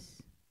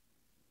Jesus.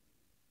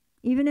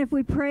 Even if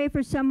we pray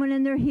for someone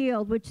and they're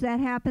healed, which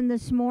that happened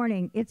this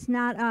morning, it's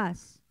not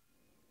us.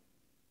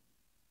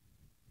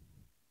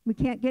 We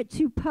can't get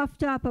too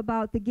puffed up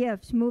about the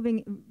gifts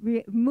moving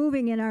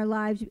in our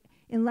lives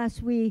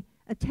unless we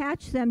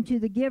attach them to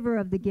the giver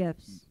of the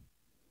gifts.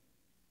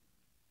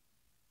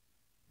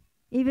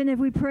 Even if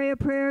we pray a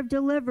prayer of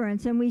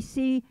deliverance and we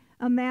see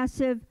a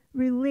massive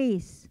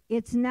release,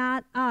 it's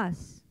not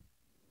us.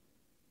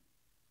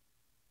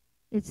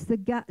 It's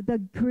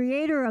the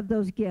creator of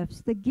those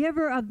gifts, the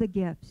giver of the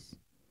gifts.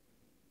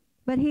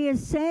 But he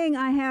is saying,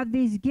 I have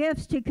these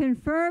gifts to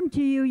confirm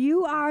to you,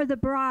 you are the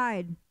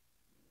bride.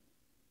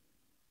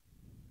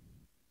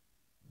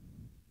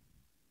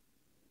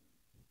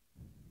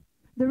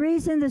 The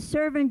reason the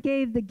servant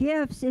gave the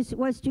gifts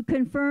was to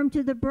confirm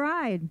to the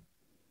bride.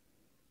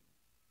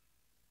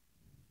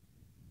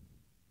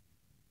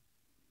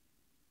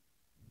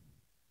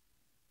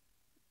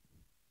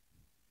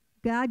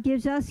 God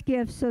gives us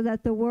gifts so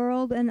that the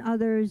world and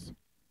others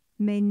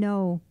may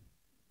know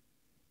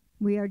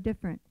we are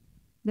different,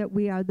 that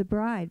we are the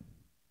bride.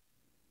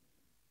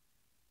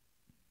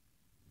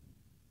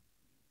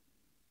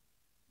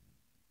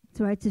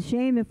 So it's a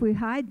shame if we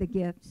hide the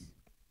gifts.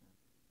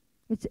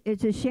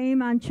 It's a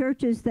shame on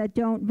churches that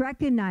don't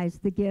recognize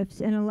the gifts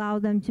and allow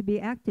them to be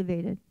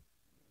activated.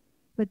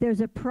 But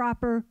there's a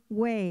proper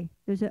way.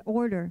 There's an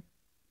order.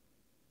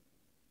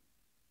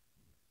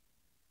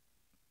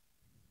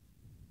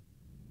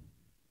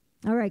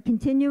 All right,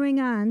 continuing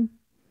on,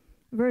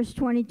 verse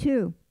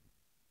 22.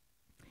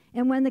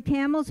 And when the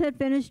camels had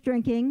finished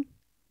drinking,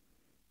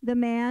 the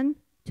man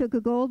took a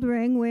gold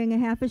ring weighing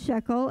 1/2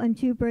 shekel and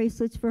 2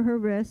 bracelets for her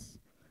wrists,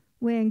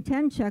 weighing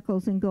 10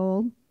 shekels in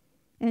gold.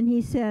 And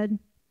he said,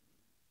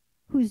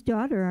 whose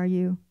daughter are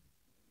you?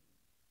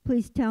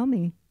 Please tell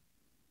me.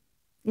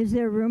 Is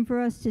there room for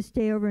us to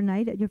stay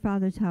overnight at your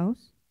father's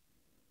house?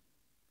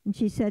 And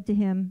she said to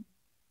him,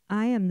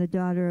 I am the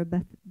daughter of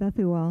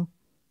Bethuel,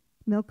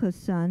 Milcah's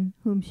son,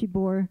 whom she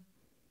bore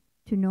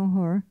to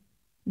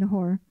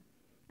Nahor.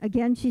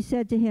 Again she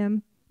said to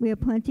him, we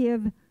have plenty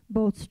of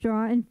both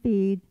straw and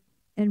feed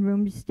and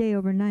room to stay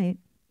overnight.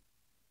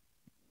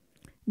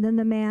 Then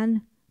the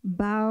man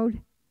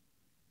bowed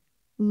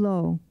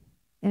low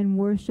and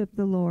worshiped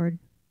the Lord.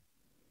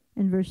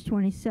 In verse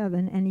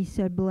 27, and he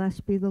said,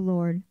 blessed be the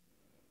Lord,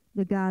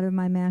 the God of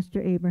my master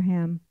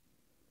Abraham,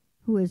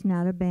 who has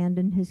not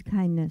abandoned his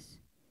kindness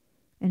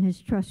and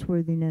his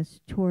trustworthiness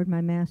toward my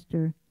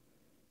master.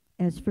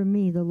 As for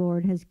me, the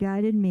Lord has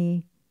guided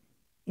me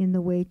in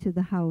the way to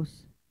the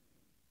house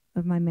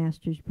of my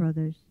master's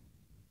brothers.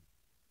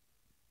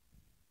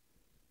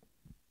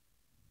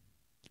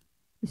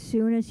 As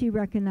soon as he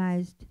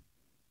recognized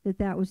that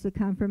that was the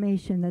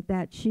confirmation,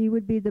 that she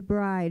would be the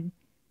bride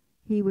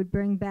he would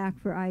bring back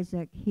for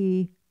Isaac,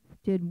 he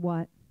did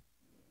what?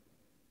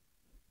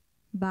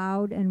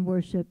 Bowed and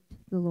worshiped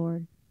the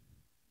Lord.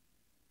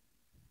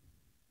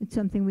 It's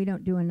something we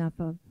don't do enough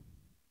of.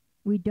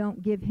 We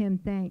don't give him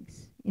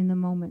thanks in the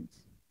moments.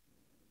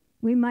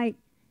 We might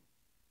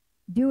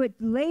do it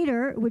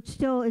later, which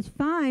still is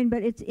fine,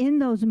 but it's in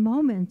those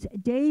moments,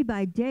 day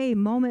by day,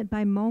 moment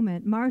by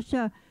moment.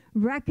 Marcia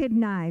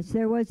recognized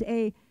there was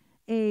a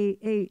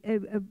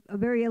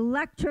very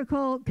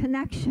electrical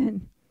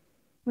connection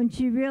when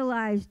she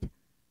realized,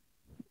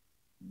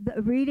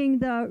 reading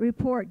the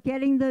report,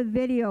 getting the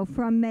video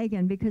from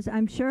Megan, because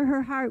I'm sure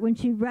her heart, when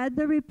she read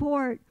the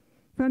report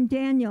from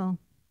Daniel,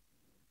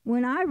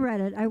 when I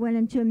read it, I went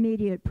into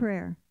immediate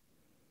prayer.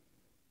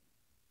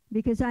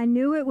 Because I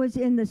knew it was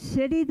in the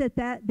city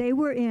that they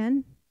were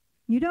in.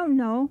 You don't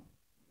know.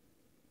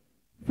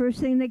 First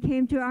thing that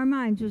came to our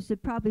minds was that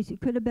it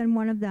could have been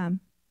one of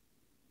them.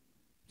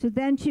 So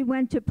then she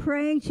went to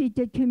praying, she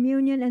did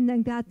communion, and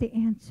then got the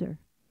answer.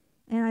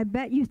 And I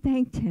bet you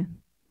thanked him.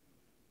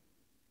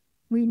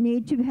 We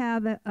need to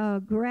have that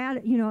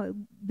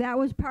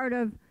was part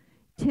of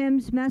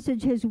Tim's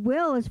message. His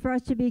will is for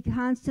us to be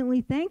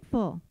constantly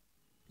thankful,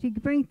 to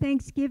bring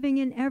thanksgiving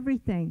in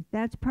everything.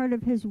 That's part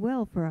of his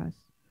will for us.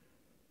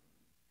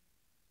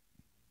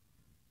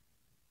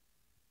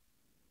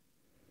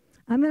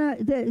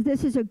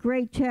 This is a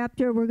great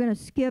chapter. We're going to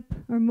skip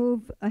or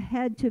move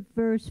ahead to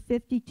verse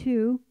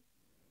 52.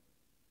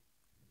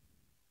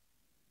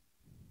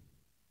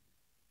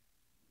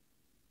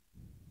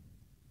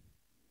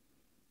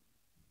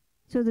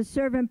 So the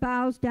servant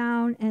bows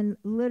down and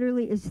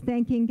literally is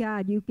thanking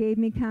God. You gave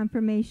me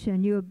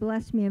confirmation. You have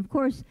blessed me. Of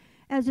course,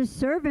 as a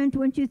servant,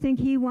 wouldn't you think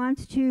he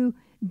wants to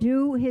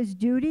do his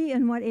duty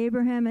and what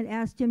Abraham had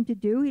asked him to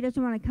do? He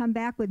doesn't want to come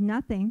back with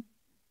nothing,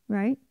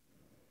 right?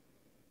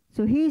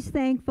 So he's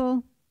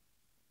thankful.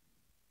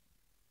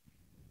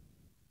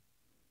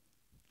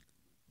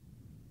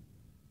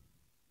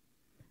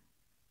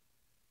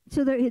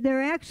 So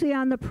they're actually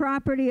on the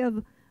property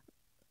of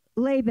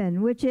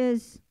Laban, which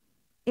is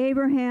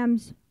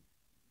Abraham's,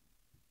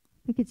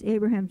 I think it's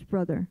Abraham's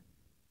brother.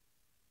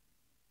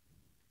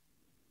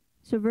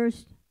 So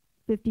verse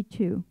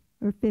 52,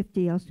 or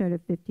 50, I'll start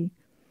at 50.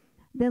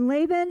 Then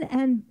Laban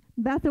and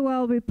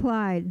Bethuel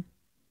replied,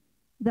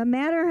 the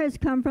matter has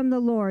come from the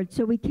Lord,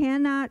 so we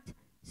cannot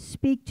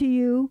speak to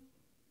you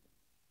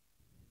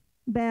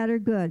bad or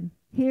good.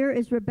 Here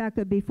is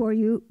Rebekah before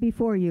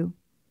you.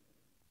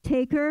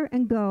 Take her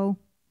and go,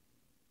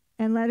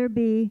 and let her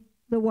be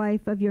the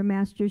wife of your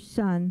master's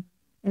son,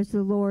 as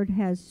the Lord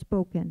has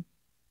spoken.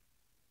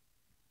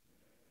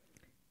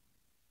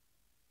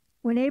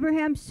 When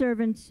Abraham's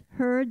servants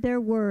heard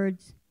their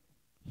words,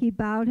 he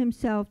bowed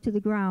himself to the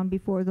ground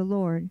before the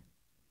Lord.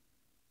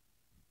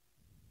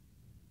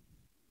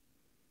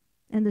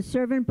 And the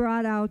servant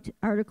brought out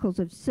articles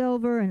of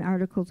silver and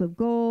articles of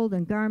gold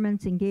and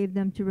garments and gave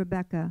them to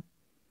Rebekah.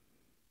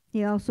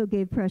 He also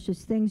gave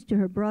precious things to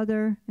her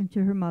brother and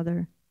to her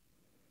mother.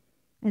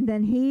 And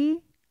then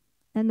he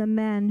and the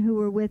men who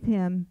were with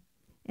him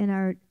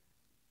and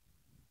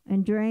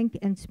drank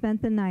and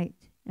spent the night.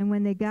 And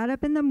when they got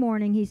up in the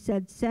morning, he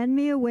said, "Send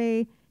me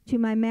away to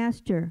my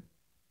master."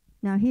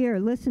 Now here,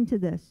 listen to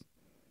this.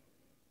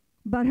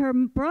 But her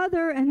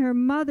brother and her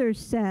mother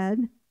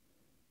said,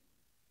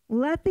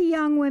 "Let the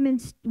young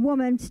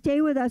woman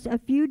stay with us a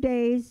few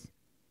days,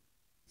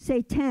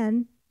 say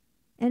 10,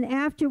 and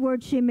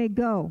afterwards she may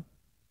go."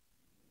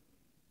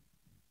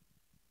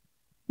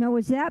 Now,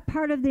 was that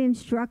part of the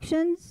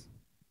instructions?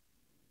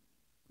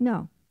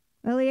 No.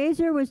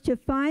 Eliezer was to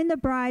find the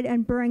bride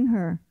and bring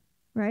her,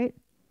 right?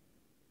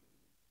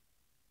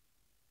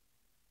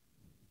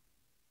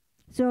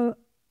 So,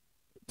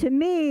 to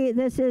me,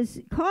 this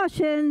is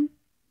caution.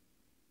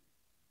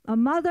 A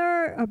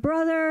mother, a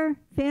brother,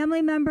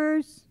 family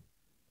members,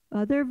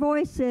 other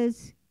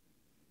voices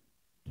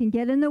can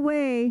get in the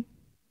way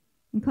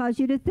and cause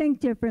you to think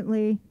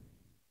differently.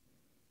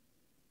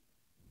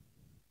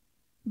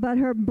 But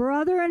her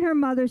brother and her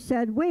mother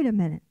said, "Wait a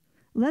minute.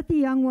 Let the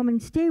young woman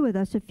stay with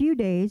us a few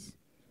days,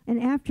 and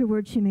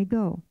afterwards she may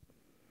go."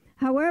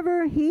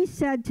 However, he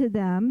said to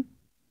them,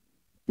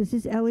 this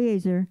is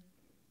Eliezer,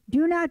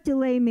 "Do not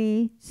delay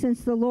me,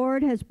 since the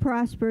Lord has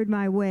prospered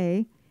my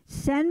way.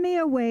 Send me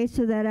away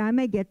so that I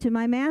may get to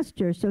my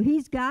master." So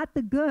he's got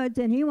the goods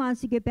and he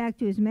wants to get back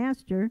to his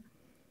master.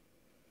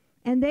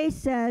 And they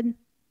said,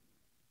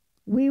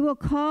 "We will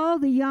call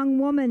the young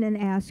woman and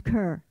ask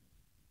her."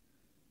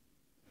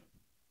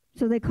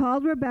 So they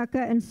called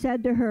Rebekah and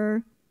said to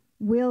her,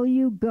 "Will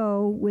you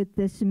go with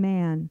this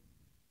man?"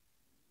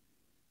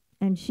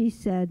 And she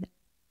said,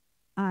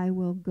 "I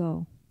will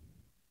go."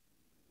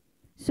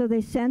 So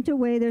they sent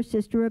away their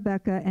sister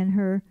Rebekah and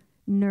her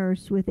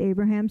nurse with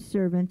Abraham's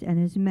servant and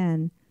his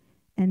men,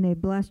 and they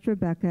blessed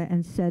Rebekah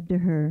and said to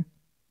her,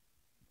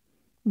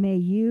 "May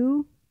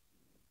you,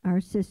 our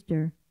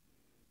sister,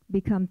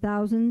 become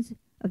thousands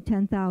of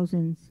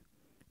 10,000s,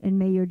 and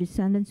may your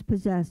descendants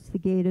possess the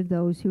gate of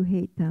those who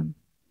hate them."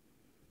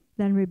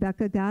 Then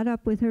Rebekah got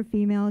up with her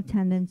female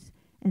attendants,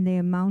 and they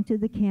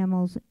mounted the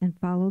camels and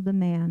followed the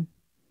man.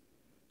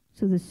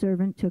 So the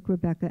servant took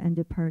Rebekah and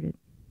departed.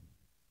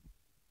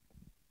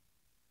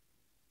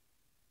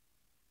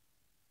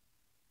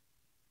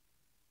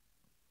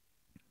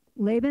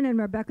 Laban and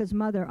Rebekah's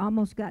mother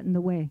almost got in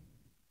the way.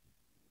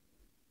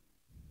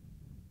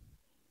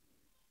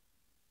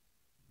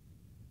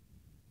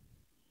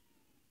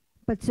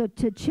 But so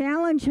to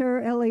challenge her,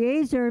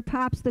 Eliezer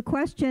pops the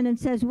question and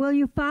says, "Will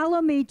you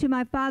follow me to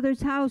my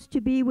father's house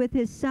to be with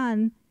his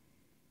son?"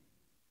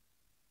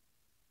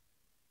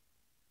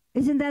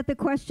 Isn't that the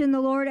question the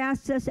Lord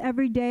asks us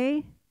every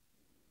day?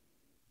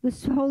 The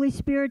Holy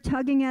Spirit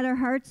tugging at our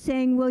hearts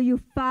saying, "Will you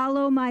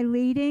follow my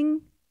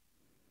leading?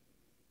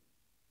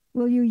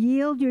 Will you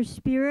yield your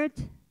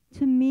spirit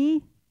to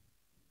me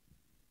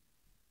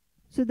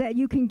so that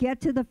you can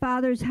get to the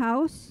Father's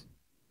house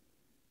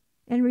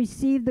and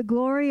receive the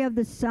glory of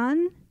the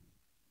Son?"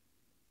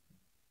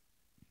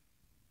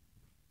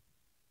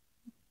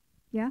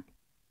 Yeah?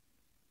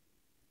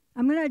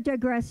 I'm going to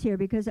digress here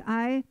because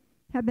I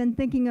have been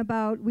thinking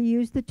about, we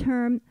use the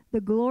term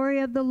the glory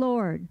of the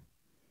Lord.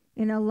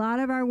 In a lot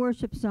of our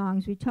worship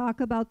songs, we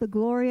talk about the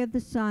glory of the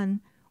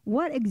Son.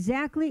 What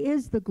exactly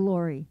is the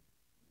glory?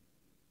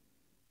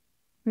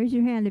 Raise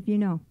your hand if you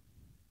know.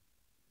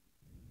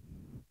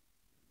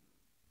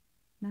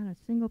 Not a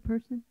single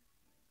person?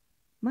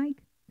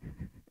 Mike?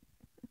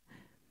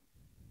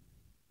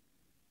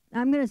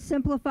 I'm going to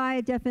simplify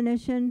a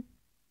definition,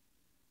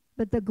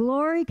 but the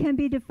glory can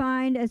be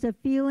defined as a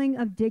feeling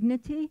of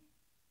dignity,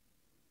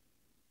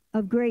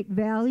 of great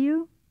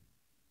value,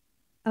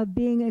 of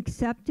being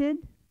accepted,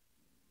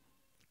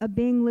 of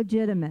being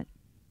legitimate.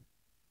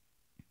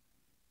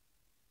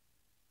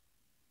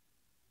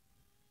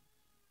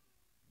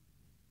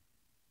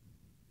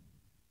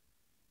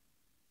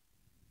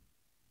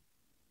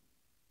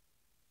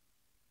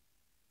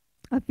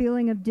 A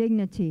feeling of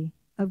dignity,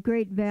 of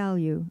great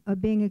value,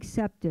 of being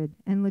accepted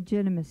and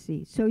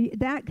legitimacy. So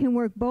that can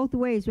work both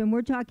ways. When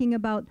we're talking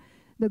about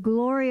the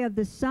glory of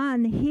the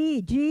Son,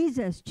 He,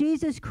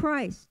 Jesus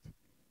Christ,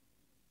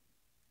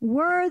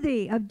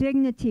 worthy of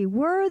dignity,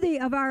 worthy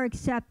of our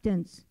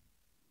acceptance.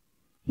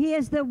 He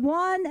is the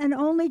one and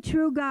only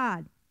true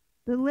God,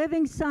 the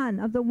living Son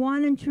of the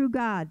one and true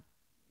God.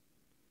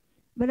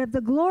 But if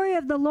the glory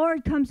of the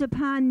Lord comes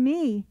upon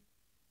me,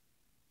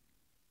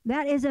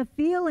 that is a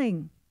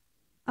feeling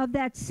of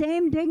that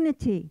same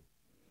dignity,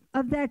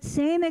 of that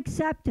same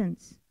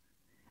acceptance,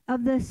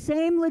 of the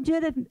same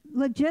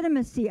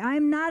legitimacy. I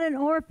am not an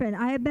orphan.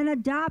 I have been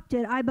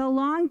adopted. I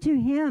belong to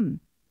Him.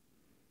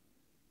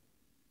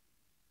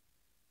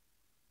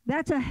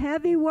 That's a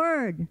heavy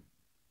word.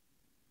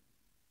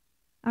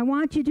 I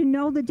want you to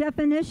know the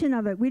definition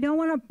of it. We don't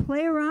want to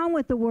play around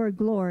with the word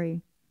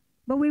glory,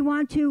 but we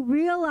want to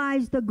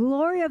realize the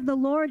glory of the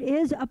Lord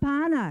is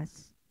upon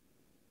us.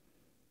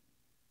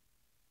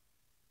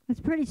 It's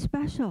pretty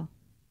special.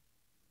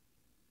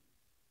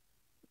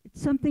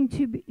 It's something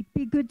to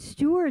be good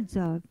stewards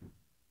of.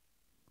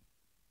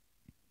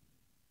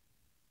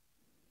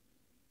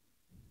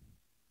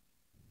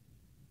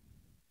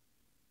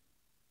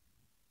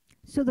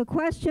 So the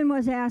question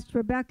was asked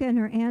Rebecca, and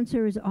her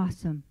answer is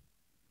awesome.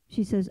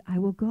 She says, I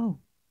will go.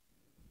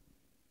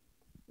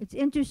 It's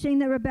interesting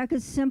that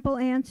Rebecca's simple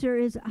answer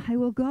is, I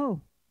will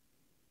go.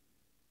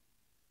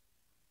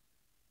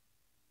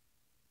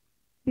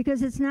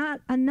 Because it's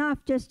not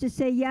enough just to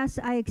say, yes,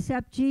 I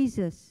accept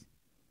Jesus.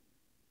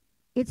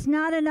 It's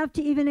not enough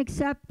to even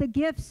accept the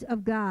gifts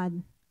of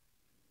God.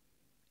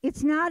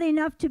 It's not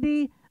enough to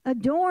be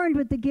adorned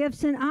with the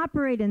gifts and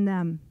operate in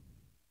them.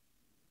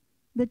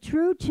 The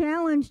true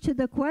challenge to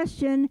the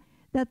question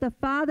that the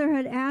father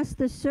had asked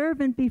the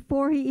servant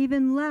before he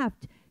even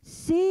left,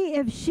 see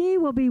if she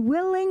will be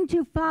willing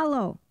to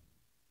follow.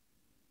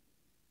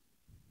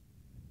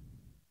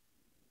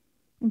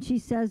 And she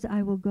says,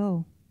 I will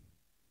go.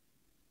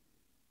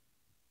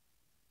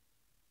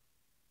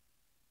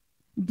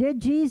 Did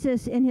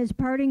Jesus in his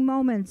parting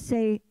moments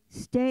say,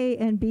 stay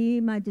and be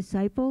my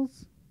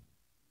disciples?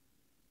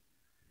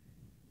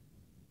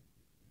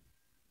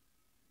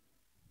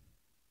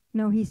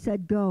 No, he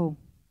said, go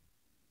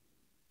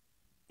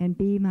and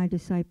be my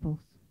disciples.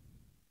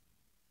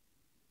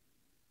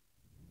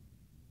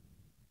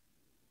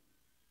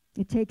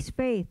 It takes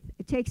faith.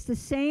 It takes the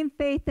same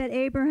faith that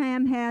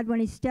Abraham had when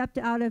he stepped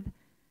out of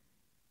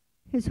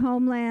his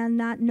homeland,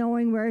 not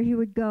knowing where he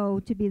would go,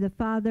 to be the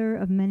father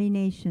of many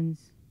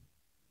nations.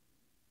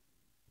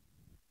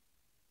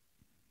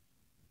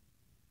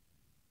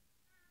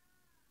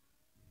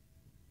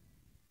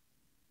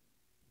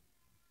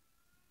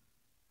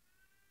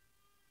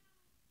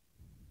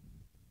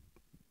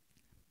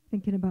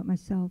 Thinking about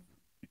myself.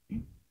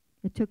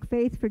 It took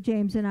faith for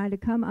James and I to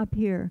come up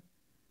here,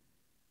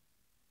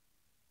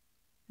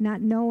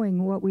 not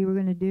knowing what we were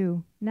going to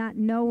do, not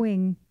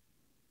knowing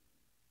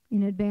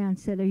in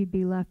advance that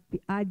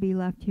I'd be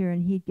left here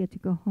and he'd get to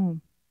go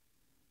home.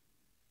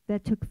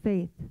 That took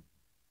faith.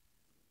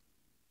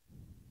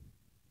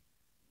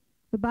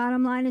 The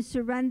bottom line is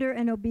surrender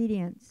and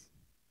obedience.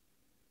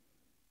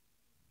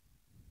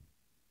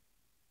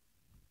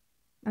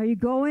 Are you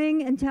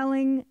going and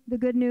telling the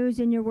good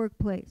news in your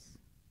workplace?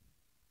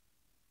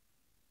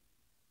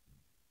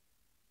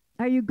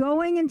 Are you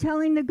going and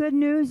telling the good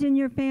news in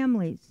your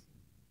families?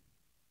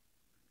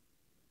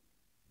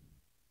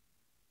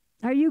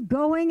 Are you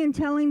going and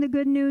telling the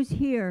good news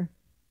here?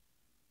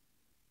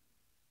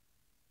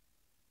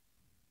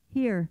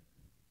 Here.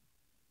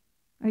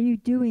 Are you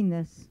doing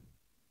this?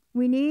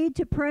 We need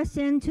to press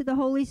into the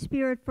Holy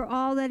Spirit for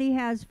all that he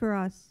has for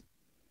us.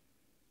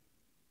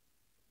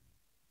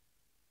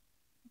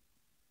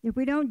 If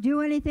we don't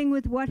do anything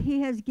with what he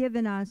has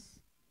given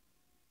us,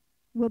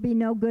 we'll be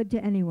no good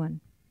to anyone.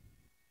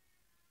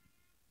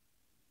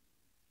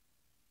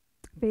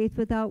 Faith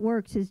without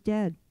works is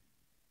dead.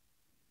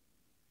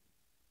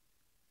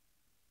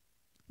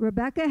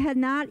 Rebekah had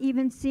not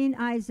even seen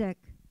Isaac,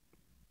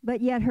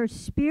 but yet her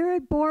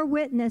spirit bore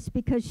witness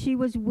because she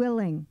was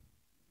willing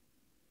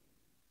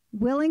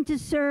to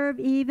serve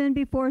even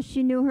before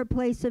she knew her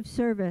place of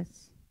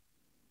service.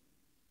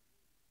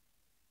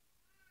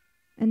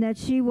 And that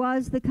she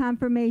was the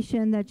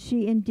confirmation that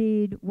she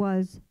indeed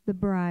was the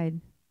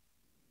bride.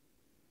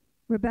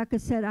 Rebekah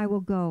said, I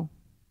will go.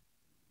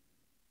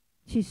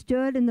 She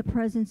stood in the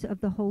presence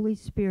of the Holy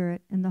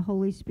Spirit, and the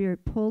Holy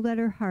Spirit pulled at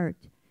her heart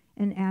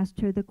and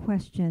asked her the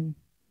question.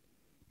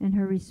 And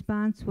her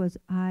response was,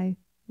 I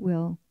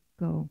will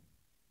go.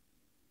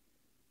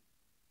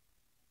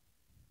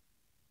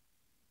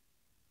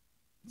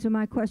 So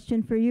my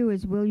question for you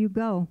is, will you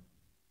go?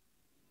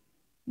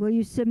 Will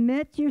you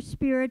submit your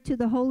spirit to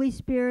the Holy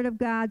Spirit of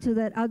God so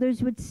that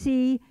others would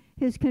see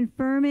his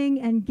confirming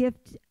and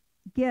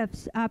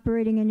gifts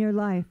operating in your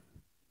life?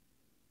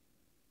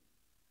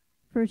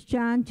 1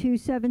 John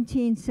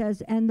 2:17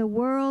 says, and the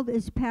world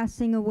is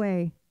passing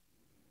away,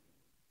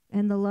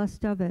 and the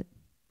lust of it.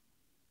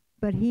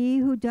 But he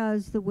who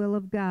does the will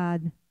of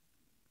God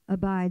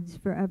abides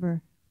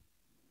forever.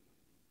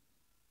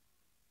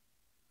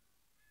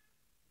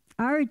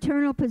 Our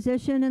eternal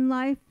position in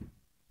life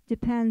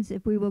depends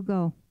if we will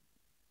go.